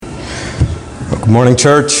Good morning,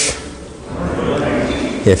 church.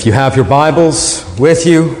 If you have your Bibles with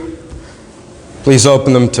you, please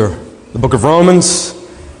open them to the book of Romans,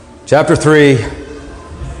 chapter 3,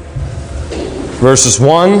 verses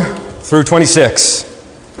 1 through 26.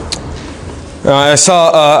 I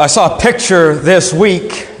saw a picture this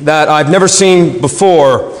week that I've never seen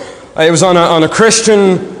before. It was on a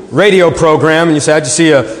Christian radio program, and you say, how'd you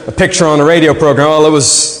see a picture on a radio program? Well, it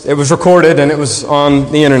was recorded and it was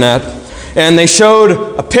on the internet. And they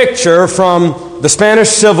showed a picture from the Spanish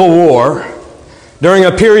Civil War during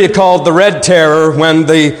a period called the Red Terror, when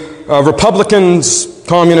the Republicans,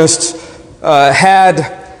 communists, they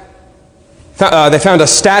found a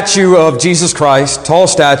statue of Jesus Christ, tall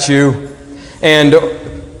statue, and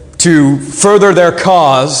to further their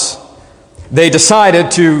cause, they decided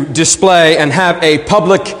to display and have a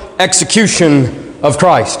public execution of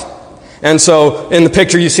Christ. And so in the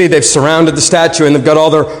picture you see they've surrounded the statue and they've got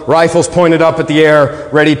all their rifles pointed up at the air,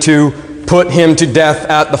 ready to put him to death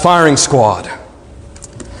at the firing squad.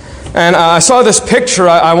 And I saw this picture,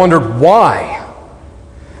 I wondered why.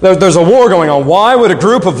 There's a war going on. Why would a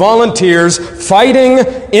group of volunteers fighting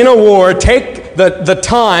in a war take the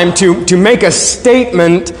time to make a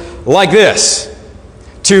statement like this?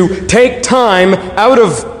 To take time out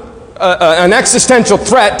of an existential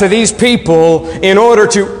threat to these people in order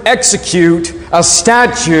to execute a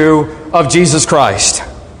statue of Jesus Christ?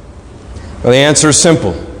 Well, the answer is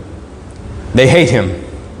simple. They hate him.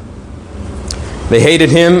 They hated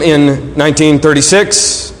him in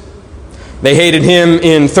 1936. They hated him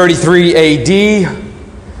in 33 AD.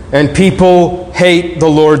 And people hate the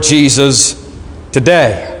Lord Jesus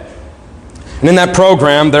today. And in that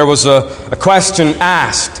program, there was a question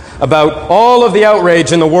asked about all of the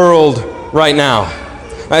outrage in the world right now.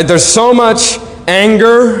 There's so much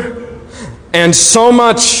anger and so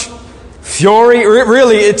much fury.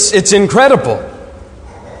 Really, it's incredible.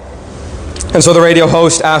 And so the radio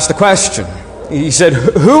host asked the question. He said,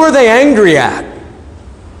 who are they angry at?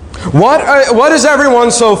 What is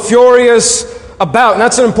everyone so furious about? And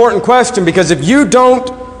that's an important question, because if you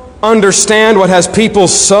don't understand what has people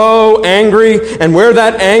so angry and where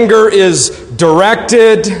that anger is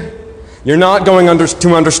directed, you're not going to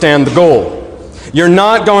understand the goal. You're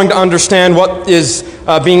not going to understand what is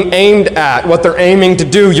being aimed at, what they're aiming to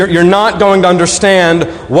do. You're not going to understand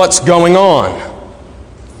what's going on.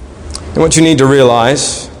 And what you need to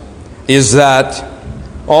realize is that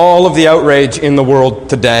all of the outrage in the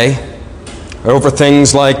world today over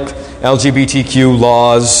things like LGBTQ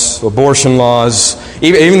laws, abortion laws,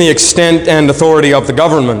 even the extent and authority of the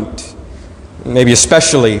government, maybe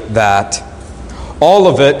especially that, all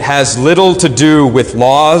of it has little to do with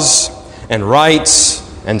laws and rights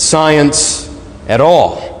and science at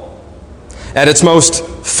all. At its most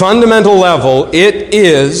fundamental level, it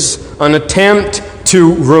is an attempt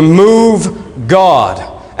to remove God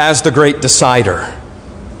as the great decider.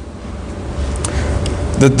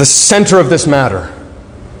 The center of this matter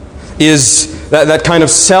is that kind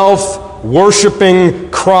of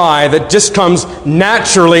self-worshiping cry that just comes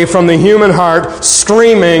naturally from the human heart,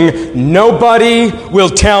 screaming, nobody will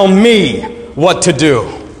tell me what to do.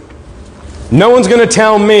 No one's going to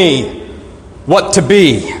tell me what to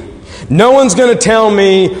be. No one's going to tell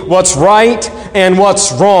me what's right and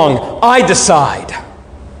what's wrong. I decide.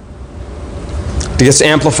 It gets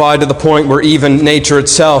amplified to the point where even nature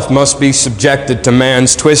itself must be subjected to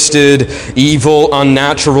man's twisted, evil,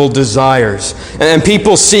 unnatural desires. And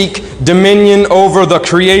people seek dominion over the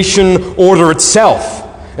creation order itself.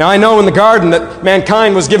 Now, I know in the garden that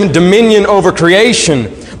mankind was given dominion over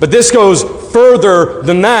creation, but this goes further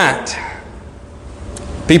than that.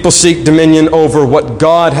 People seek dominion over what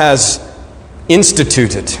God has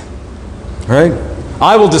instituted. Right?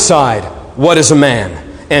 I will decide what is a man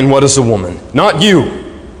and what is a woman, not you.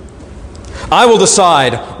 I will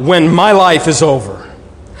decide when my life is over.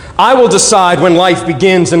 I will decide when life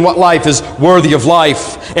begins and what life is worthy of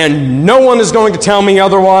life, and no one is going to tell me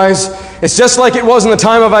otherwise. It's just like it was in the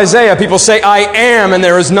time of Isaiah. People say, I am, and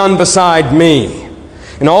there is none beside me.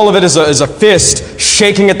 And all of it is a fist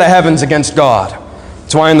shaking at the heavens against God.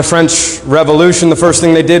 That's why in the French Revolution, the first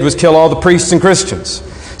thing they did was kill all the priests and Christians.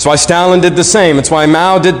 That's why Stalin did the same. It's why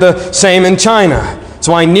Mao did the same in China. It's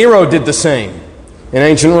why Nero did the same in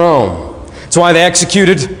ancient Rome. It's why they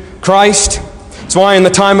executed Christ. It's why in the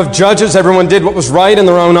time of Judges, everyone did what was right in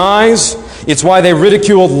their own eyes. It's why they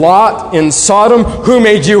ridiculed Lot in Sodom. Who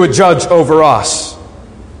made you a judge over us?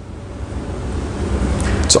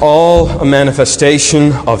 It's all a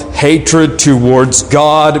manifestation of hatred towards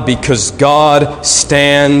God because God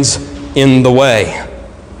stands in the way.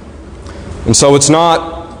 And so it's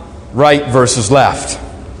not right versus left.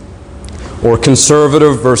 or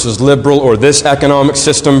conservative versus liberal, or this economic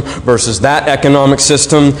system versus that economic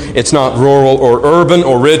system. It's not rural or urban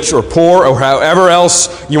or rich or poor or however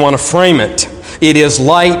else you want to frame it. It is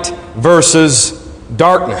light versus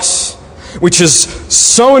darkness, which is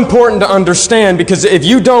so important to understand, because if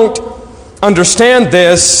you don't understand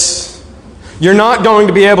this, you're not going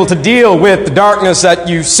to be able to deal with the darkness that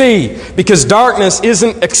you see, because darkness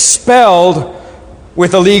isn't expelled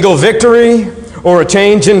with a legal victory or a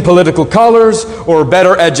change in political colors or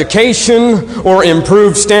better education or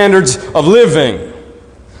improved standards of living.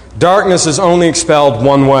 Darkness is only expelled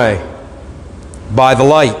one way: by the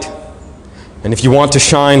light. And if you want to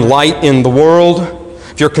shine light in the world,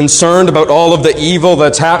 if you're concerned about all of the evil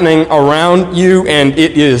that's happening around you, and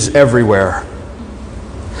it is everywhere,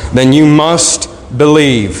 then you must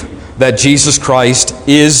believe that Jesus Christ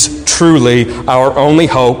is truly our only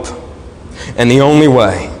hope and the only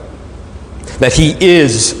way, that He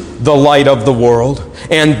is the light of the world,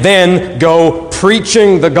 and then go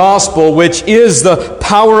preaching the gospel, which is the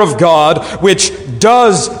power of God, which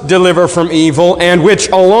does deliver from evil, and which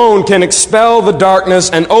alone can expel the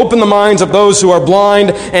darkness and open the minds of those who are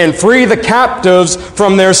blind and free the captives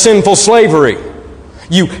from their sinful slavery.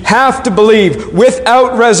 You have to believe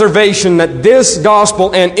without reservation that this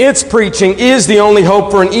gospel and its preaching is the only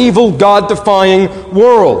hope for an evil, God-defying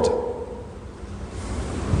world.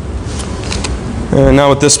 And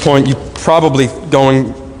now at this point, you probably think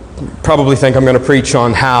I'm going to preach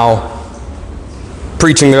on how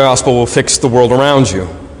preaching the gospel will fix the world around you.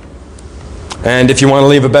 And if you want to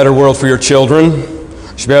leave a better world for your children,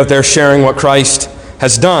 you should be out there sharing what Christ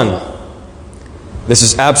has done. This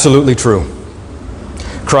is absolutely true.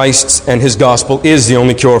 Christ and His gospel is the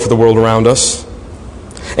only cure for the world around us.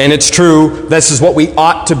 And it's true, this is what we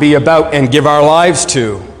ought to be about and give our lives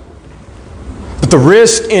to. But the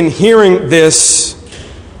risk in hearing this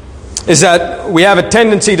is that we have a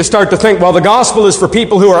tendency to start to think, well, the gospel is for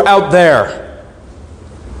people who are out there.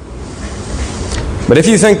 But if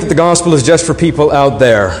you think that the gospel is just for people out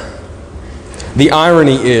there, the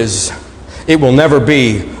irony is it will never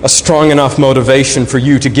be a strong enough motivation for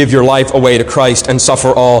you to give your life away to Christ and suffer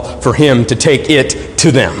all for Him to take it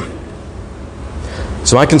to them.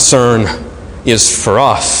 So my concern is for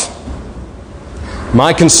us.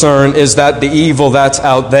 My concern is that the evil that's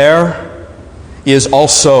out there is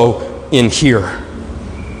also in here,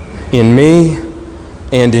 in me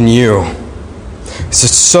and in you. It's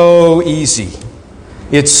so easy.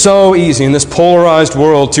 It's so easy in this polarized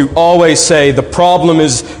world to always say the problem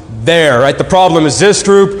is there, right? The problem is this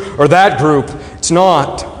group or that group. It's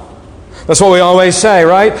not. That's what we always say,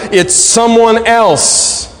 right? It's someone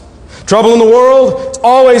else. Trouble in the world, it's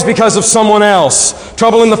always because of someone else.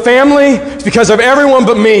 Trouble in the family, it's because of everyone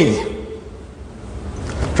but me.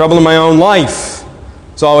 Trouble in my own life,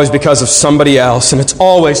 it's always because of somebody else, and it's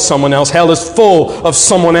always someone else. Hell is full of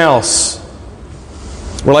someone else.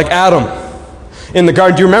 We're like Adam in the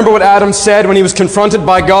garden. Do you remember what Adam said when he was confronted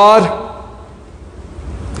by God?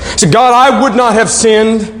 He said, God, I would not have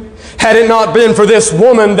sinned had it not been for this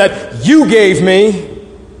woman that you gave me.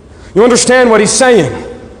 You understand what he's saying?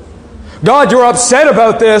 God, you're upset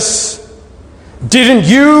about this. Didn't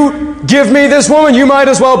you give me this woman? You might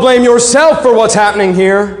as well blame yourself for what's happening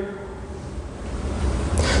here.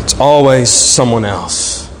 It's always someone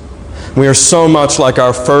else. We are so much like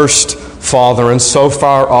our first father and so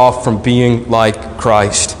far off from being like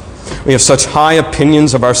Christ. We have such high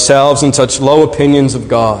opinions of ourselves and such low opinions of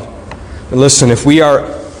God. But listen, if we are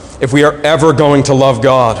ever going to love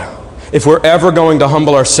God, if we're ever going to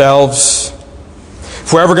humble ourselves,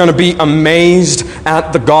 if we're ever going to be amazed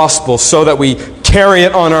at the gospel so that we carry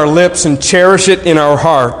it on our lips and cherish it in our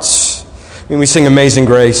hearts, I mean, we sing Amazing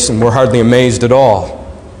Grace and we're hardly amazed at all.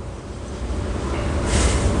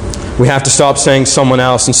 We have to stop saying someone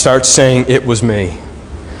else and start saying it was me.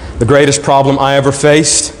 The greatest problem I ever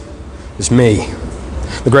faced is me.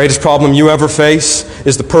 The greatest problem you ever face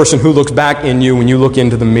is the person who looks back in you when you look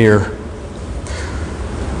into the mirror.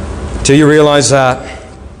 Till you realize that,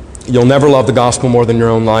 you'll never love the gospel more than your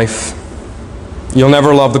own life. You'll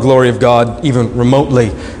never love the glory of God even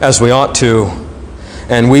remotely as we ought to.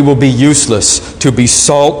 And we will be useless to be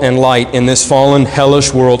salt and light in this fallen,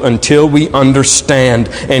 hellish world until we understand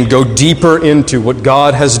and go deeper into what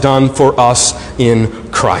God has done for us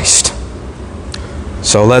in Christ.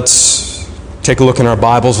 So let's take a look in our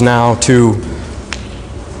Bibles now to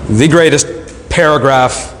the greatest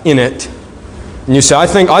paragraph in it. And you say, I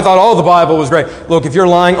thought all the Bible was great. Look, if you're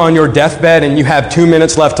lying on your deathbed and you have 2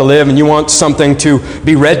 minutes left to live and you want something to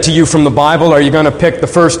be read to you from the Bible, are you going to pick the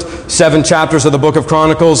first 7 chapters of the book of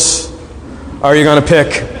Chronicles? Or are you going to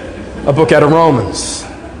pick a book out of Romans?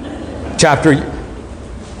 chapter,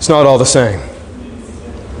 it's not all the same.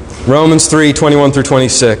 Romans 3:21 through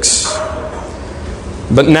 26.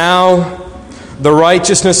 But now the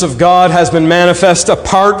righteousness of God has been manifest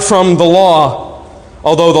apart from the law,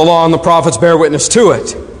 although the law and the prophets bear witness to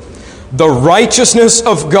it. The righteousness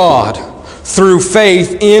of God through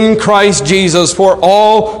faith in Christ Jesus for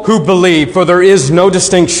all who believe, for there is no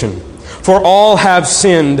distinction. For all have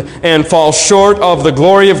sinned and fall short of the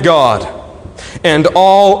glory of God, and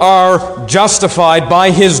all are justified by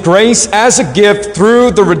His grace as a gift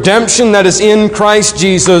through the redemption that is in Christ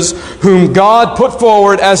Jesus, whom God put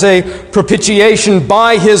forward as a propitiation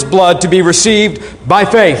by His blood to be received by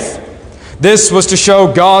faith. This was to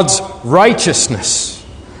show God's righteousness,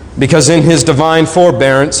 because in His divine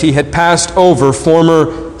forbearance He had passed over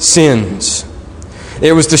former sins.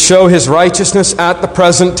 It was to show His righteousness at the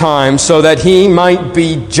present time, so that He might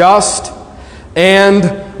be just and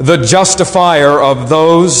the justifier of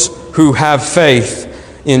those who have faith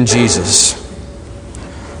in Jesus.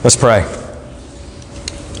 Let's pray.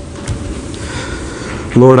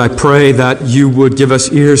 Lord, I pray that You would give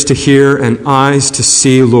us ears to hear and eyes to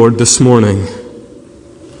see, Lord, this morning,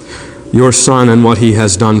 Your Son and what He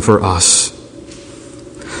has done for us.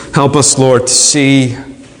 Help us, Lord, to see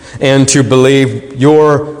and to believe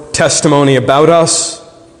Your testimony about us,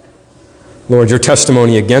 Lord, Your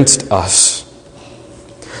testimony against us.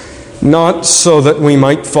 Not so that we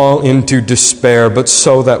might fall into despair, but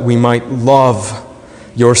so that we might love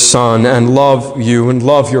Your Son and love You and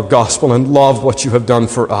love Your gospel and love what You have done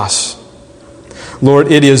for us.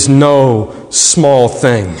 Lord, it is no small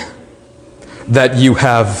thing that You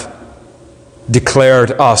have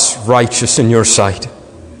declared us righteous in Your sight.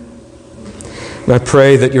 And I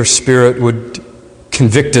pray that Your Spirit would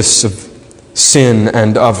convict us of sin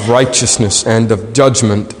and of righteousness and of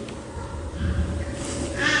judgment,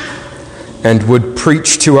 and would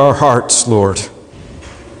preach to our hearts, Lord,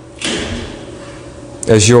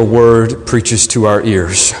 as Your word preaches to our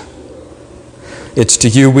ears. It's to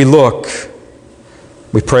You we look.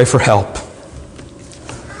 We pray for help.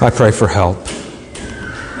 I pray for help.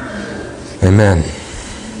 Amen.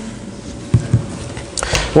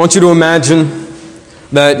 I want you to imagine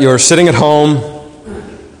that you're sitting at home,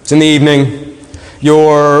 it's in the evening,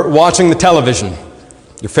 you're watching the television,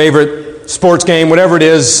 your favorite sports game, whatever it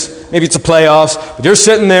is. Maybe it's the playoffs, but you're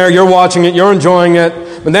sitting there, you're watching it, you're enjoying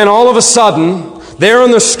it, but then all of a sudden, there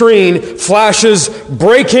on the screen flashes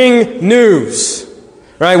breaking news.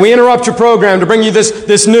 Right? We interrupt your program to bring you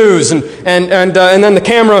this news, and then the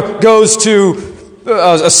camera goes to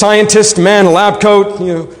a scientist, man, a lab coat.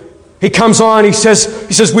 You know, he comes on, he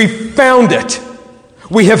says, "We found it.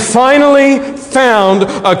 We have finally found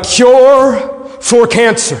a cure for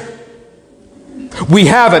cancer. We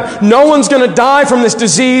have it. No one's going to die from this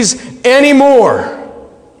disease anymore."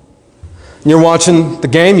 And you're watching the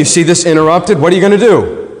game, you see this interrupted. What are you going to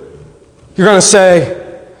do? You're going to say,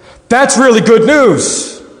 "That's really good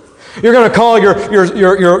news." You're going to call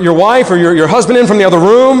your wife or your husband in from the other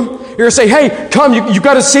room. You're going to say, "Hey, come, you've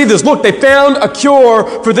got to see this. Look, they found a cure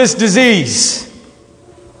for this disease.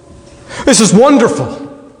 This is wonderful."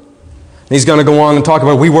 And he's going to go on and talk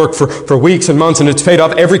about, "We work for weeks and months, and it's paid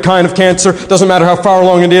off every kind of cancer. Doesn't matter how far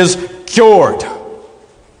along it is, cured."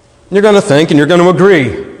 And you're going to think, and you're going to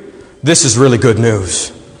agree, this is really good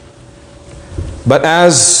news. But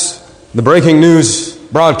as the breaking news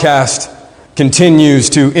broadcast continues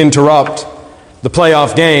to interrupt the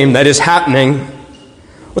playoff game that is happening,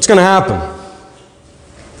 what's going to happen?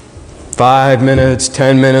 5 minutes,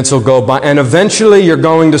 10 minutes will go by, and eventually you're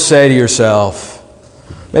going to say to yourself,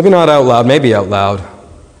 maybe not out loud, maybe out loud,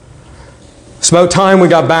 "It's about time we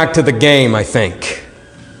got back to the game, I think.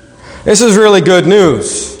 This is really good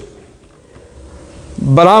news.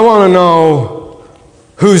 But I want to know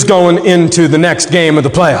who's going into the next game of the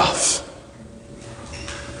playoffs."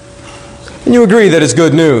 And you agree that it's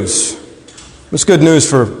good news. It's good news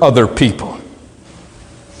for other people.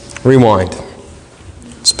 Rewind.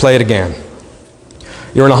 Let's play it again.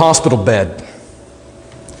 You're in a hospital bed.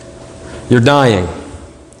 You're dying.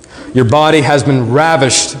 Your body has been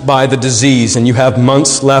ravished by the disease, and you have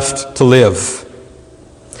months left to live.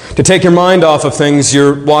 To take your mind off of things,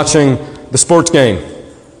 you're watching the sports game.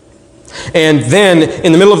 And then,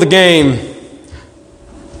 in the middle of the game,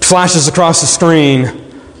 flashes across the screen,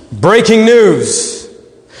 breaking news.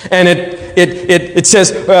 And it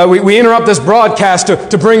says, we interrupt this broadcast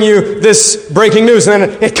to bring you this breaking news. And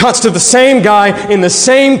then it cuts to the same guy in the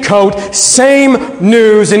same coat, same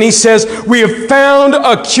news. And he says, "We have found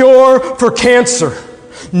a cure for cancer.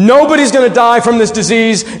 Nobody's going to die from this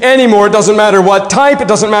disease anymore. It doesn't matter what type. It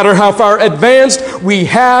doesn't matter how far advanced. We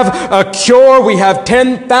have a cure. We have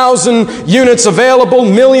 10,000 units available,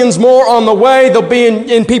 millions more on the way. They'll be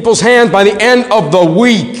in people's hands by the end of the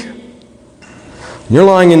week. You're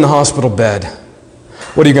lying in the hospital bed.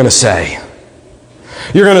 What are you going to say?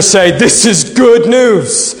 You're going to say, this is good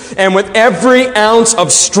news. And with every ounce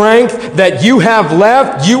of strength that you have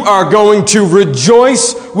left, you are going to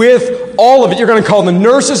rejoice with all of it. You're going to call the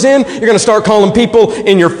nurses in. You're going to start calling people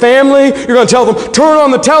in your family. You're going to tell them, turn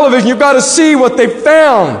on the television. You've got to see what they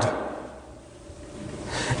found.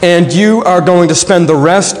 And you are going to spend the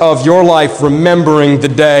rest of your life remembering the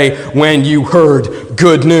day when you heard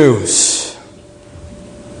good news.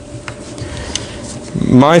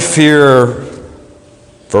 My fear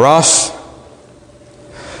for us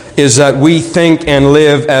is that we think and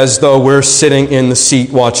live as though we're sitting in the seat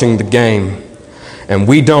watching the game, and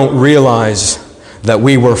we don't realize that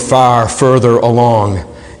we were far further along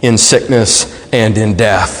in sickness and in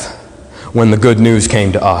death when the good news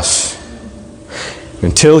came to us.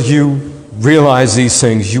 Until you realize these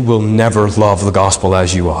things, you will never love the gospel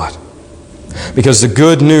as you ought. Because the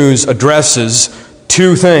good news addresses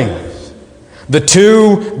two things. The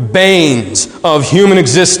two banes of human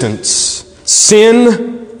existence,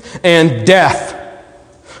 sin and death,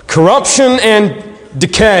 corruption and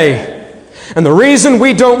decay. And the reason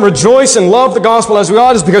we don't rejoice and love the gospel as we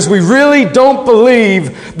ought is because we really don't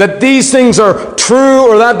believe that these things are true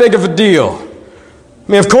or that big of a deal.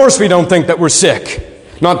 I mean, of course we don't think that we're sick,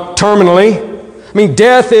 not terminally. I mean,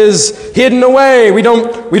 death is hidden away. We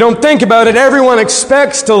don't think about it. Everyone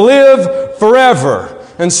expects to live forever.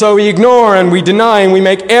 And so we ignore and we deny and we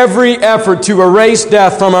make every effort to erase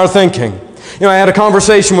death from our thinking. You know, I had a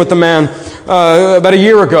conversation with a man about a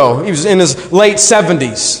year ago. He was in his late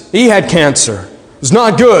 70s. He had cancer. It was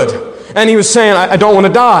not good. And he was saying, I don't want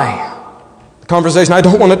to die. The conversation, I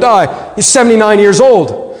don't want to die. He's 79 years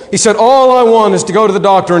old. He said, all I want is to go to the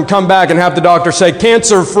doctor and come back and have the doctor say,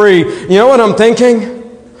 cancer-free. You know what I'm thinking?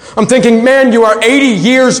 I'm thinking, man, you are 80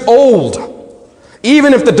 years old.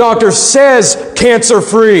 Even if the doctor says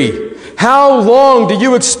cancer-free, how long do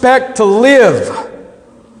you expect to live?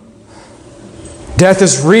 Death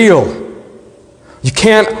is real. You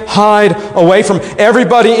can't hide away from it.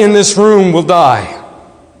 Everybody in this room will die.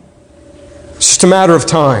 It's just a matter of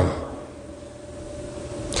time.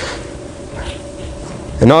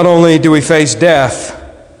 And not only do we face death,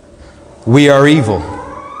 we are evil.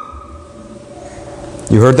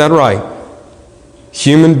 You heard that right.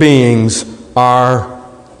 Human beings are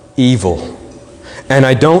evil. And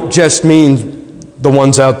I don't just mean the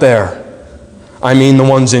ones out there. I mean the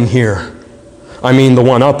ones in here. I mean the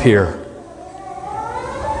one up here.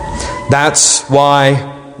 That's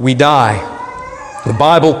why we die. The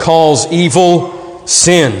Bible calls evil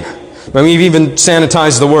sin. And we've even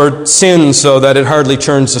sanitized the word sin so that it hardly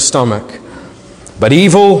churns the stomach. But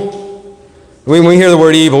evil, when we hear the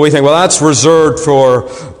word evil, we think, well, that's reserved for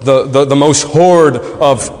the most horrid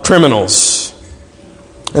of criminals.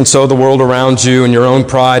 And so the world around you and your own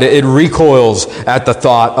pride, it recoils at the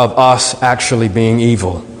thought of us actually being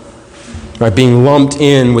evil. Right? Being lumped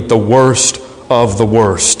in with the worst of the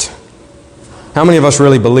worst. How many of us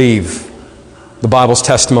really believe the Bible's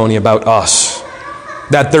testimony about us?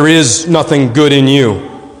 That there is nothing good in you.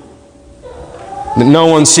 That no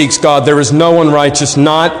one seeks God. There is no one righteous,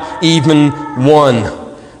 not even one.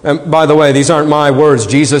 And by the way, these aren't my words.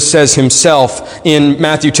 Jesus says himself in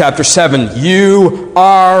Matthew chapter 7, you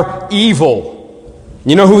are evil.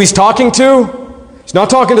 You know who he's talking to? He's not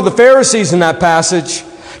talking to the Pharisees in that passage.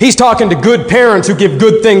 He's talking to good parents who give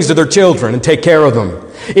good things to their children and take care of them.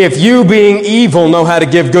 If you, being evil, know how to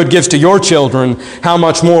give good gifts to your children, how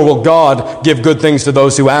much more will God give good things to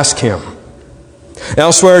those who ask him?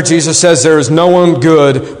 Elsewhere, Jesus says there is no one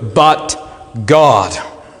good but God.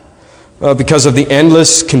 Because of the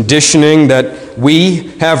endless conditioning that we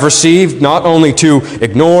have received, not only to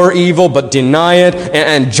ignore evil, but deny it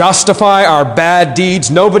and justify our bad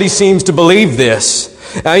deeds. Nobody seems to believe this.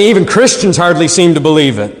 Even Christians hardly seem to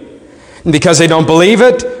believe it. And because they don't believe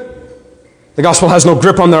it, the gospel has no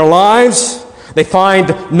grip on their lives. They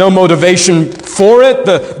find no motivation for it.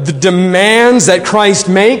 The demands that Christ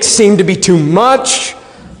makes seem to be too much.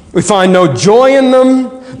 We find no joy in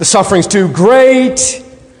them. The suffering's too great.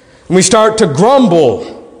 And we start to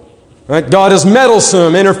grumble. Right? God is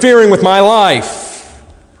meddlesome, interfering with my life.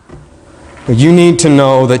 You need to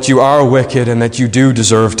know that you are wicked and that you do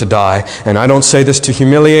deserve to die. And I don't say this to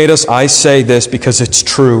humiliate us. I say this because it's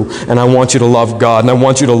true. And I want you to love God. And I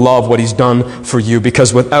want you to love what he's done for you.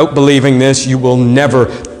 Because without believing this, you will never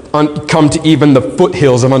come to even the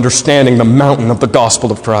foothills of understanding the mountain of the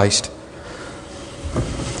gospel of Christ.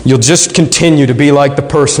 You'll just continue to be like the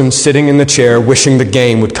person sitting in the chair wishing the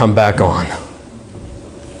game would come back on.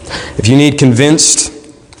 If you need convinced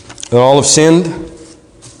that all have sinned,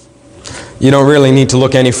 you don't really need to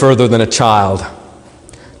look any further than a child.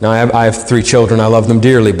 Now, I have 3 children. I love them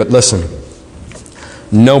dearly, but listen,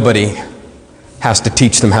 nobody has to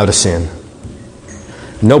teach them how to sin.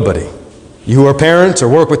 Nobody. You who are parents or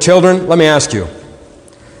work with children, let me ask you,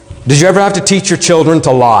 did you ever have to teach your children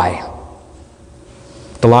to lie?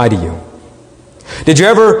 To lie to you? Did you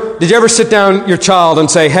ever sit down your child and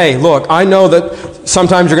say, hey, look, I know that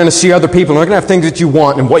sometimes you're going to see other people and they're going to have things that you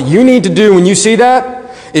want, and what you need to do when you see that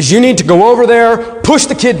is you need to go over there, push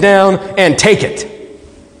the kid down, and take it.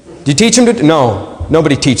 Do you teach them to? No,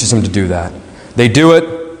 nobody teaches them to do that. They do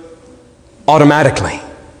it automatically.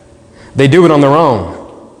 They do it on their own.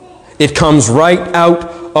 It comes right out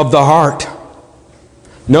of the heart.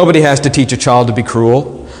 Nobody has to teach a child to be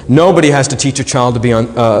cruel. Nobody has to teach a child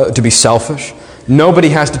to be selfish. Nobody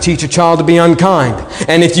has to teach a child to be unkind.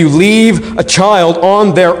 And if you leave a child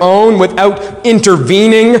on their own without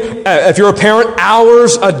intervening, if you're a parent,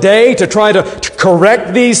 hours a day to try to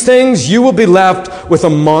correct these things, you will be left with a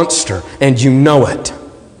monster, and you know it.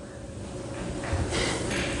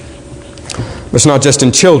 But it's not just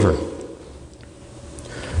in children.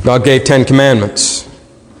 God gave 10 commandments.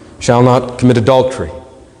 You shall not commit adultery.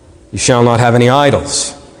 You shall not have any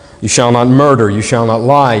idols. You shall not murder. You shall not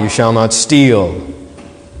lie. You shall not steal.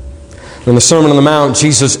 In the Sermon on the Mount,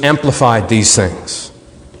 Jesus amplified these things.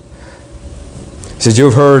 He says, you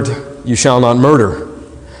have heard, you shall not murder.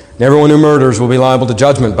 And everyone who murders will be liable to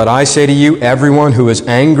judgment. But I say to you, everyone who is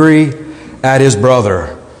angry at his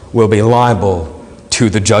brother will be liable to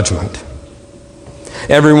the judgment.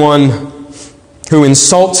 Everyone who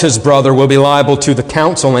insults his brother will be liable to the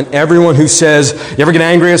council. And everyone who says, you ever get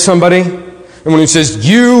angry at somebody? Everyone who says,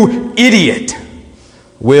 you idiot,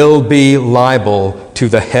 will be liable to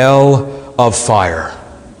the hell of fire.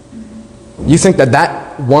 You think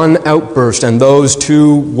that one outburst and those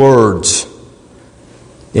 2 words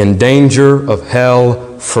in danger of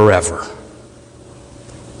hell forever?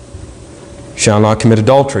 Shall not commit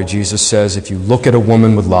adultery, Jesus says, if you look at a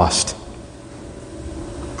woman with lust.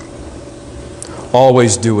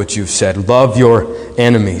 Always do what you've said. Love your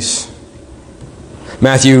enemies.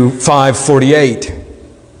 Matthew 5:48.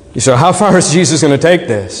 You say, how far is Jesus going to take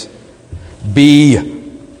this? Be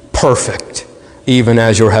perfect, even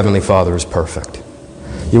as your heavenly Father is perfect.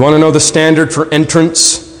 You want to know the standard for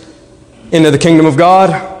entrance into the kingdom of God?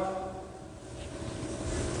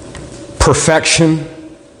 Perfection,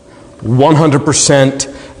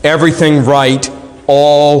 100%, everything right,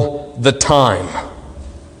 all the time.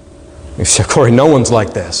 You say, Corey, no one's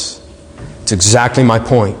like this. It's exactly my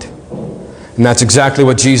point. And that's exactly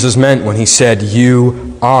what Jesus meant when he said,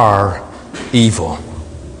 you are evil.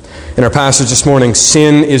 In our passage this morning,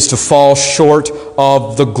 sin is to fall short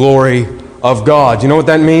of the glory of God. You know what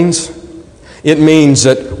that means? It means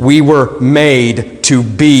that we were made to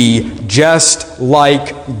be just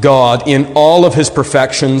like God in all of His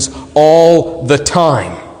perfections all the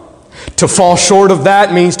time. To fall short of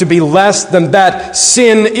that means to be less than that.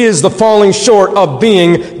 Sin is the falling short of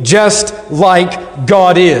being just like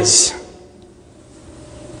God is.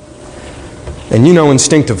 And you know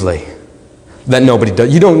instinctively that nobody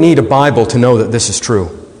does. You don't need a Bible to know that this is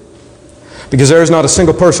true. Because there is not a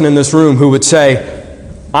single person in this room who would say,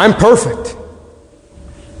 I'm perfect.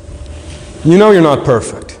 You know you're not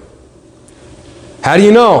perfect. How do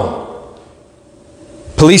you know?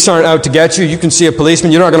 Police aren't out to get you. You can see a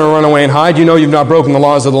policeman. You're not going to run away and hide. You know you've not broken the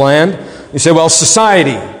laws of the land. You say, well,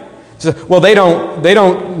 society. You say, well, they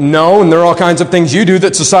don't know, and there are all kinds of things you do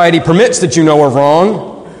that society permits that you know are wrong.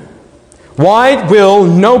 Why will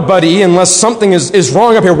nobody, unless something is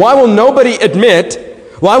wrong up here, why will nobody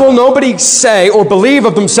say or believe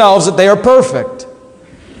of themselves that they are perfect?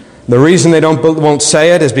 The reason they won't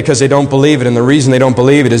say it is because they don't believe it, and the reason they don't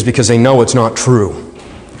believe it is because they know it's not true.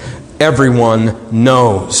 Everyone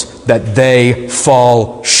knows that they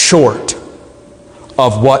fall short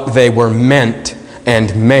of what they were meant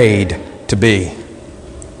and made to be.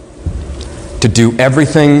 To do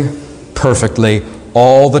everything perfectly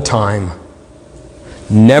all the time.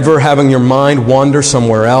 Never having your mind wander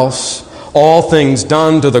somewhere else. All things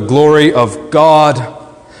done to the glory of God.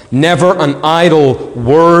 Never an idle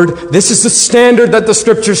word. This is the standard that the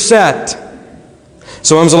Scriptures set.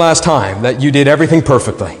 So when was the last time that you did everything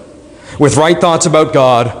perfectly? With right thoughts about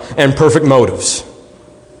God and perfect motives?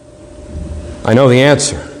 I know the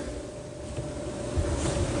answer.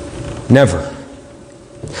 Never.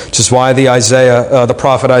 Which is why the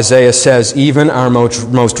prophet Isaiah says, even our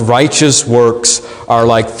most righteous works are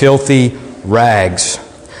like filthy rags.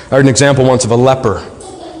 I heard an example once of a leper.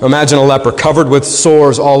 Imagine a leper covered with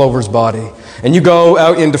sores all over his body. And you go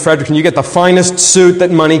out into Fredericton, you get the finest suit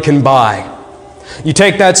that money can buy. You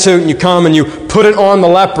take that suit and you come and you put it on the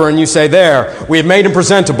leper and you say, there, we have made him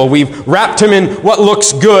presentable. We've wrapped him in what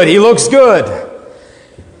looks good. He looks good.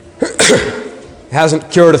 It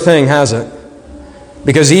hasn't cured a thing, has it?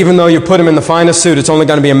 Because even though you put him in the finest suit, it's only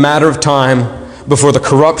going to be a matter of time before the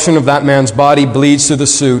corruption of that man's body bleeds through the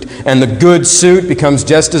suit, and the good suit becomes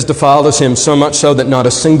just as defiled as him, so much so that not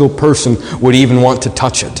a single person would even want to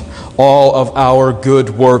touch it. All of our good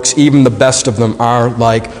works, even the best of them, are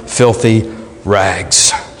like filthy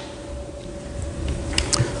rags.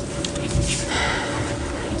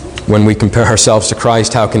 When we compare ourselves to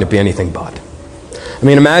Christ, how can it be anything but? I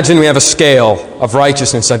mean, imagine we have a scale of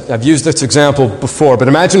righteousness. I've used this example before, but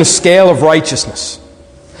imagine a scale of righteousness.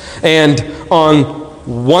 And on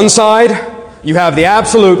one side, you have the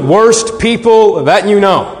absolute worst people that you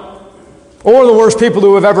know, or the worst people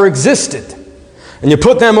who have ever existed. And you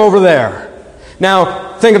put them over there.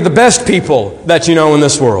 Now, think of the best people that you know in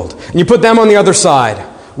this world. And you put them on the other side.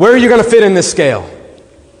 Where are you going to fit in this scale?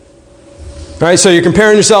 All right, so you're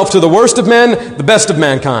comparing yourself to the worst of men, the best of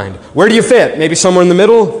mankind. Where do you fit? Maybe somewhere in the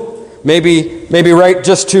middle? Maybe right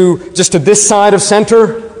just to this side of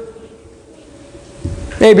center?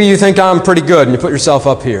 Maybe you think I'm pretty good and you put yourself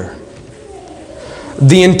up here.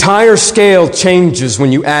 The entire scale changes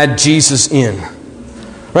when you add Jesus in.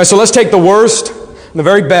 All right, so let's take the worst and the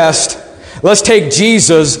very best. Let's take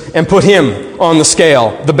Jesus and put him on the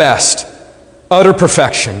scale, the best. Utter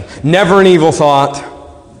perfection, never an evil thought,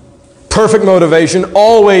 perfect motivation,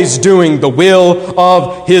 always doing the will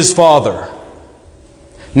of his Father.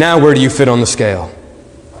 Now where do you fit on the scale?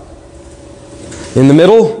 In the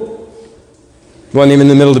middle? You wasn't even in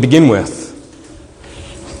the middle to begin with.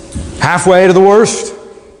 Halfway to the worst?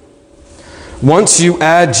 Once you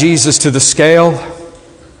add Jesus to the scale,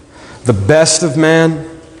 the best of man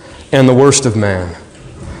and the worst of man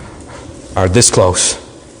are this close.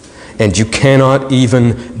 And you cannot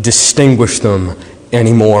even distinguish them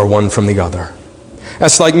anymore, one from the other.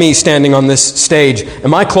 That's like me standing on this stage.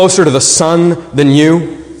 Am I closer to the sun than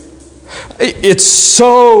you? It's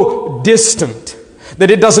so distant that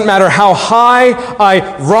it doesn't matter how high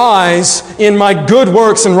I rise in my good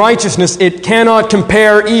works and righteousness, it cannot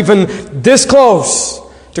compare even this close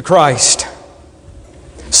to Christ.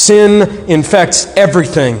 Sin infects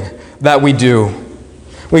everything that we do.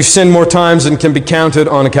 We've sinned more times than can be counted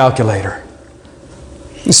on a calculator.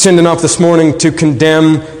 You sinned enough this morning to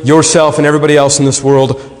condemn yourself and everybody else in this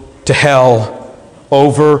world to hell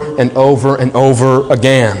over and over and over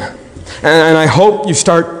again. And I hope you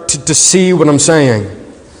start to see what I'm saying.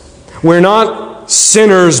 We're not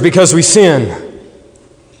sinners because we sin.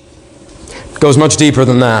 It goes much deeper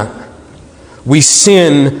than that. We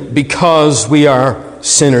sin because we are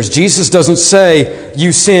sinners. Jesus doesn't say,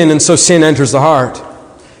 you sin and so sin enters the heart.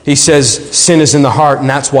 He says, sin is in the heart and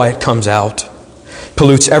that's why it comes out.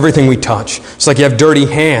 Pollutes everything we touch. It's like you have dirty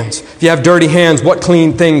hands. If you have dirty hands, what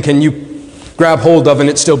clean thing can you grab hold of and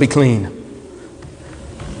it still be clean?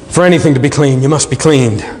 For anything to be clean, you must be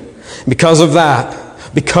cleaned. Because of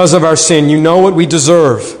that, because of our sin, you know what we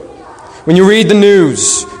deserve. When you read the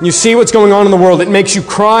news, you see what's going on in the world, it makes you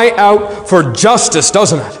cry out for justice,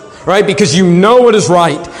 doesn't it? Right? Because you know what is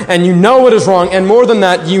right and you know what is wrong. And more than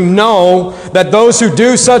that, you know that those who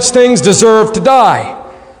do such things deserve to die.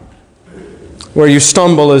 Where you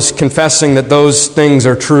stumble is confessing that those things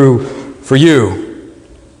are true for you.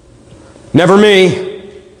 Never me.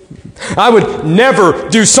 I would never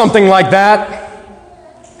do something like that.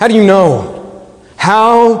 How do you know?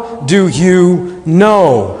 How do you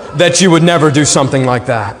know that you would never do something like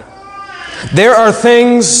that? There are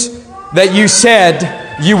things that you said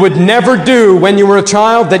you would never do when you were a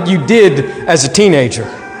child that you did as a teenager.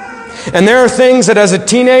 And there are things that as a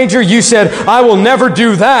teenager you said, I will never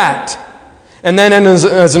do that. And then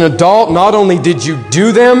as an adult, not only did you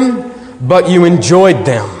do them, but you enjoyed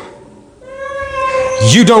them.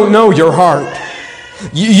 You don't know your heart.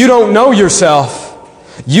 You don't know yourself.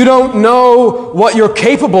 You don't know what you're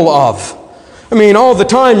capable of. I mean, all the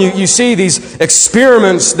time you see these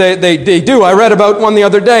experiments they do. I read about one the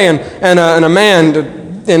other day, and a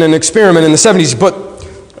man in an experiment in the 70s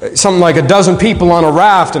put something like 12 people on a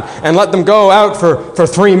raft and let them go out for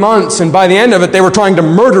 3 months, and by the end of it, they were trying to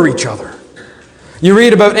murder each other. You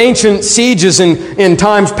read about ancient sieges in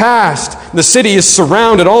times past. The city is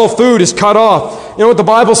surrounded. All food is cut off. You know what the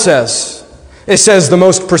Bible says? It says, the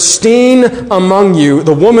most pristine among you,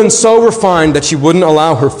 the woman so refined that she wouldn't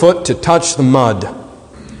allow her foot to touch the mud.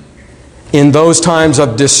 In those times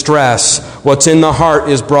of distress, what's in the heart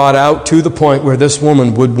is brought out to the point where this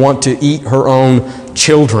woman would want to eat her own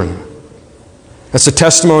children. That's the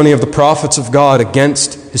testimony of the prophets of God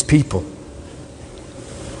against His people.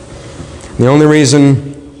 The only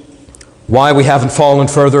reason why we haven't fallen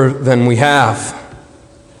further than we have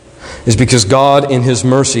is because God in His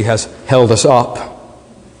mercy has held us up.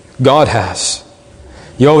 God has.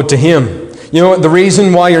 You owe it to Him. You know what? The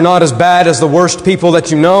reason why you're not as bad as the worst people that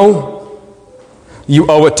you know, you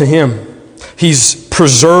owe it to Him. He's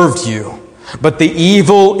preserved you. But the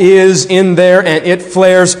evil is in there and it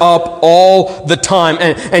flares up all the time.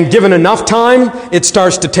 And given enough time, it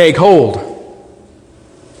starts to take hold.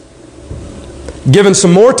 Given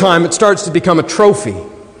some more time, it starts to become a trophy.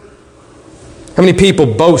 How many people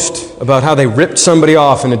boast about how they ripped somebody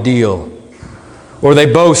off in a deal? Or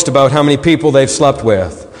they boast about how many people they've slept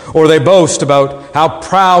with? Or they boast about how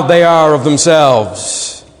proud they are of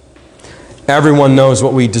themselves? Everyone knows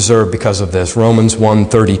what we deserve because of this. Romans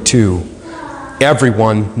 1:32.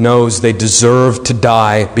 Everyone knows they deserve to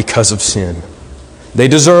die because of sin. They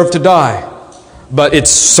deserve to die. But it's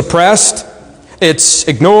suppressed, it's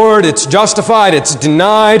ignored, it's justified, it's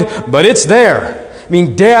denied, but it's there. I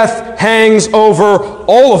mean, death hangs over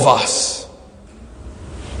all of us.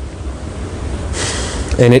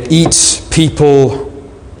 And it eats people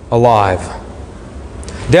alive.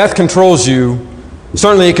 Death controls you.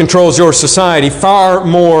 Certainly it controls your society far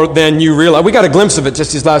more than you realize. We got a glimpse of it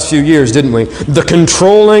just these last few years, didn't we? The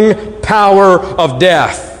controlling power of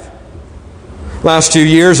death. Last 2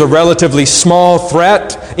 years, a relatively small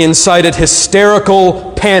threat incited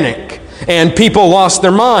hysterical panic, and people lost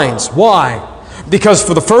their minds. Why? Because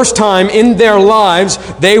for the first time in their lives,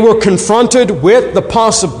 they were confronted with the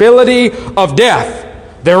possibility of death,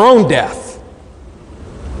 their own death.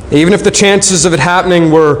 Even if the chances of it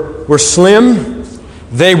happening were slim,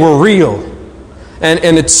 they were real.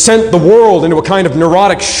 And it sent the world into a kind of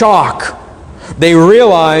neurotic shock. They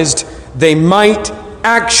realized they might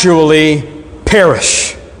actually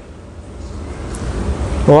perish.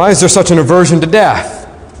 Well, why is there such an aversion to death?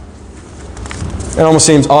 It almost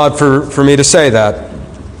seems odd for me to say that.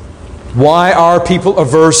 Why are people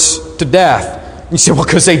averse to death? You say, well,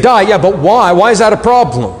 because they die. Yeah, but why? Why is that a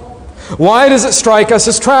problem? Why does it strike us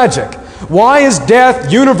as tragic? Why is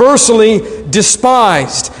death universally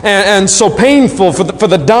despised and so painful for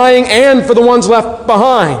the dying and for the ones left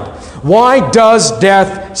behind? Why does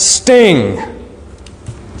death sting?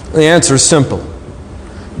 The answer is simple.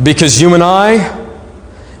 Because you and I,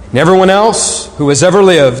 and everyone else who has ever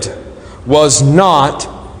lived, was not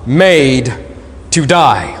made to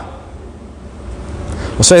die.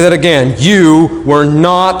 I'll say that again. You were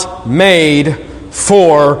not made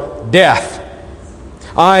for death.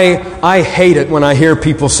 I hate it when I hear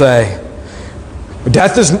people say,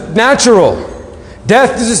 death is natural.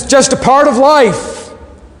 Death is just a part of life.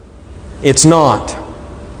 It's not.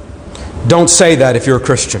 Don't say that if you're a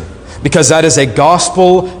Christian, because that is a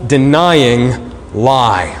gospel-denying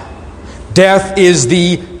lie. Death is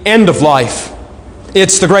the end of life.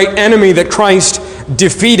 It's the great enemy that Christ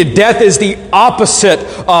defeated. Death is the opposite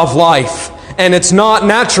of life, and it's not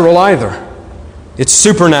natural either. It's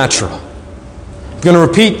supernatural. I'm going to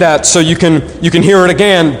repeat that so you can hear it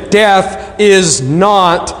again. Death is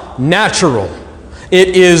not natural. It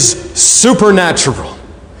is supernatural,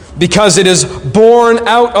 because it is born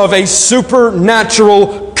out of a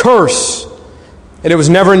supernatural curse. And it was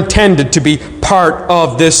never intended to be part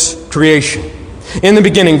of this creation. In the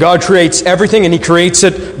beginning, God creates everything, and He creates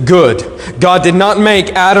it good. God did not make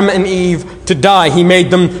Adam and Eve to die. He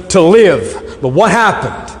made them to live. But what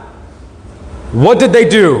happened? What did they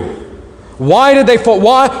do? Why did they fall?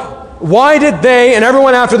 Why did they and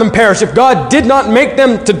everyone after them perish? If God did not make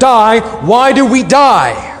them to die, why do we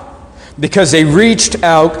die? Because they reached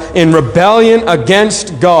out in rebellion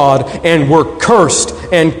against God and were cursed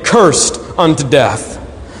unto death.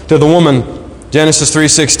 To the woman, Genesis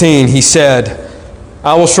 3:16, He said,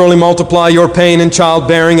 I will surely multiply your pain in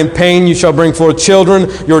childbearing. In pain you shall bring forth children.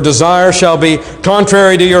 Your desire shall be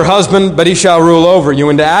contrary to your husband, but he shall rule over you.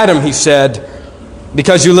 And to Adam He said,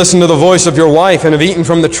 because you listened to the voice of your wife and have eaten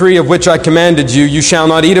from the tree of which I commanded you, you shall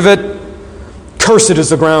not eat of it. Cursed is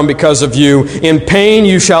the ground because of you. In pain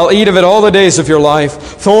you shall eat of it all the days of your life.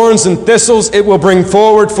 Thorns and thistles it will bring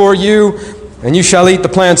forward for you, and you shall eat the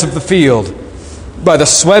plants of the field. By the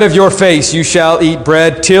sweat of your face you shall eat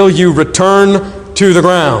bread till you return to the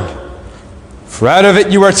ground. For out of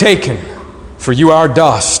it you are taken, for you are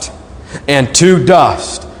dust, and to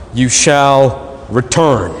dust you shall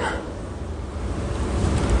return.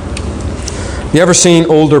 You ever seen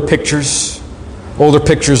older pictures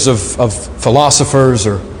of philosophers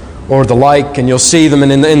or the like, and you'll see them,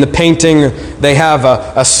 and in the painting they have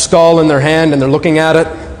a skull in their hand and they're looking at it?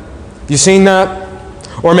 Have you seen that?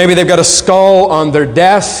 Or maybe they've got a skull on their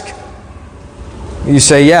desk. You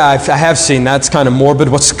say, yeah, I have seen that. It's kind of morbid.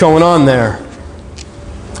 What's going on there?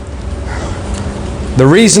 The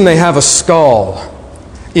reason they have a skull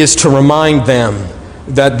is to remind them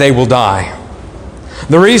that they will die.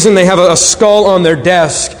 The reason they have a skull on their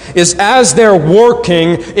desk is as they're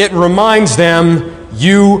working, it reminds them,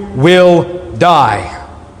 you will die.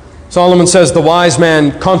 Solomon says the wise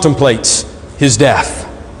man contemplates his death.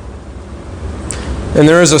 And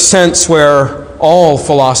there is a sense where all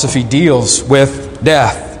philosophy deals with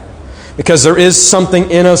death, because there is something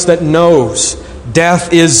in us that knows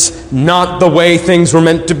death is not the way things were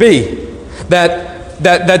meant to be.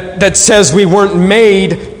 That says we weren't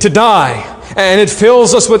made to die. And it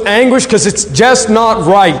fills us with anguish because it's just not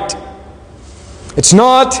right. It's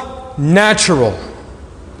not natural.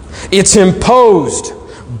 It's imposed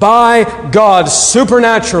by God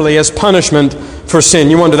supernaturally as punishment for sin.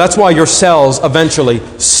 You wonder, that's why your cells eventually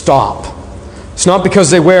stop. It's not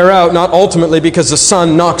because they wear out, not ultimately because the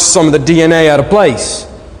sun knocks some of the DNA out of place.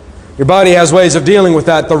 Your body has ways of dealing with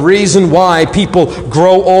that. The reason why people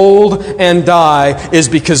grow old and die is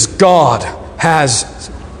because God has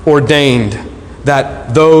ordained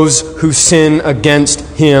that those who sin against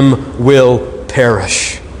Him will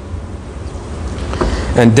perish.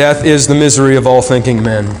 And death is the misery of all thinking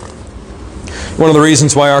men. One of the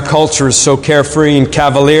reasons why our culture is so carefree and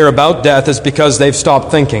cavalier about death is because they've stopped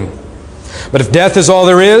thinking. But if death is all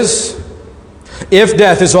there is,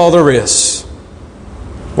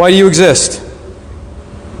 why do you exist?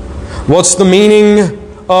 What's the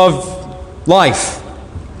meaning of life?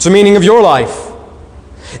 What's the meaning of your life?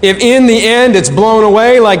 If in the end it's blown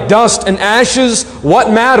away like dust and ashes, what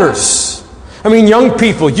matters? I mean, young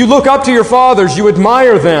people, you look up to your fathers, you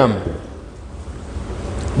admire them.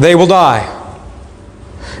 They will die.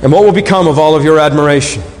 And what will become of all of your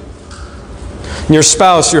admiration? And your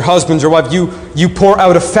spouse, your husband, your wife, you pour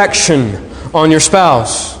out affection on your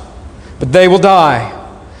spouse. But they will die.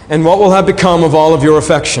 And what will have become of all of your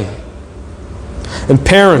affection? And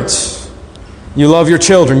parents, you love your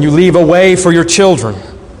children. You leave a way for your children.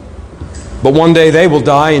 But one day they will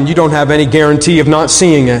die and you don't have any guarantee of not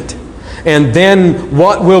seeing it. And then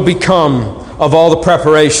what will become of all the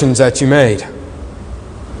preparations that you made?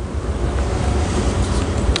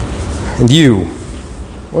 And you,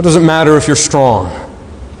 what does it matter if you're strong?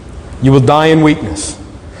 You will die in weakness.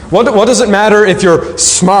 What does it matter if you're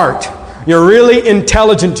smart? You're really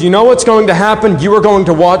intelligent. Do you know what's going to happen? You are going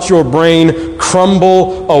to watch your brain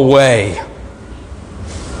crumble away.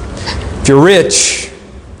 If you're rich,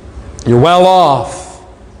 you're well off,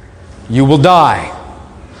 you will die.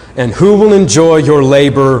 And who will enjoy your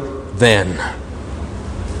labor then?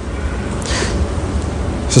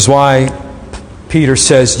 This is why Peter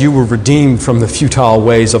says you were redeemed from the futile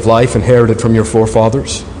ways of life inherited from your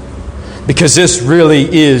forefathers. Because this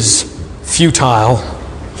really is futile.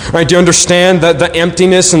 Right? Do you understand that the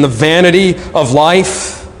emptiness and the vanity of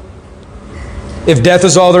life? If death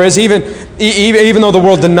is all there is, even though the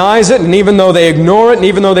world denies it, and even though they ignore it, and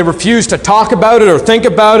even though they refuse to talk about it or think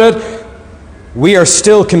about it, we are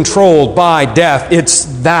still controlled by death. It's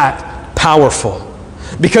that powerful.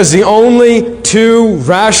 Because the only two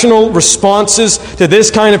rational responses to this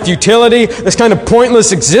kind of futility, this kind of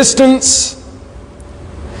pointless existence,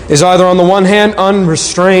 is either on the one hand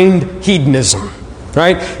unrestrained hedonism,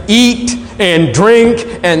 right? Eat and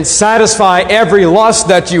drink and satisfy every lust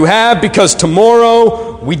that you have because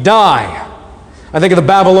tomorrow we die. I think of the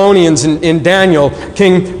Babylonians in Daniel,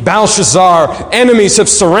 King Belshazzar. Enemies have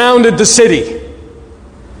surrounded the city.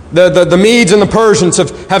 The Medes and the Persians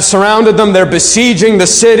have surrounded them. They're besieging the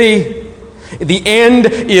city. The end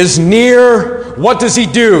is near. What does he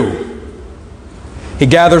do? He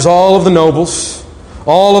gathers all of the nobles,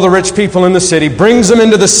 all of the rich people in the city, brings them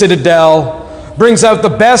into the citadel, brings out the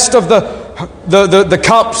best of the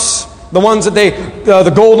cups, the ones that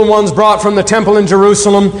the golden ones brought from the temple in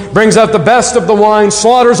Jerusalem, brings out the best of the wine,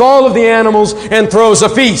 slaughters all of the animals, and throws a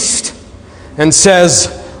feast, and says,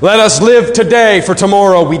 "Let us live today, for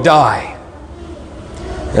tomorrow we die."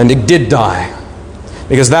 And he did die,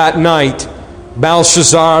 because that night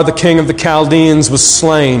Belshazzar, the king of the Chaldeans, was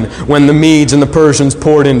slain when the Medes and the Persians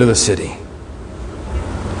poured into the city.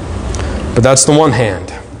 But that's the one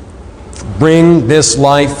hand. Bring this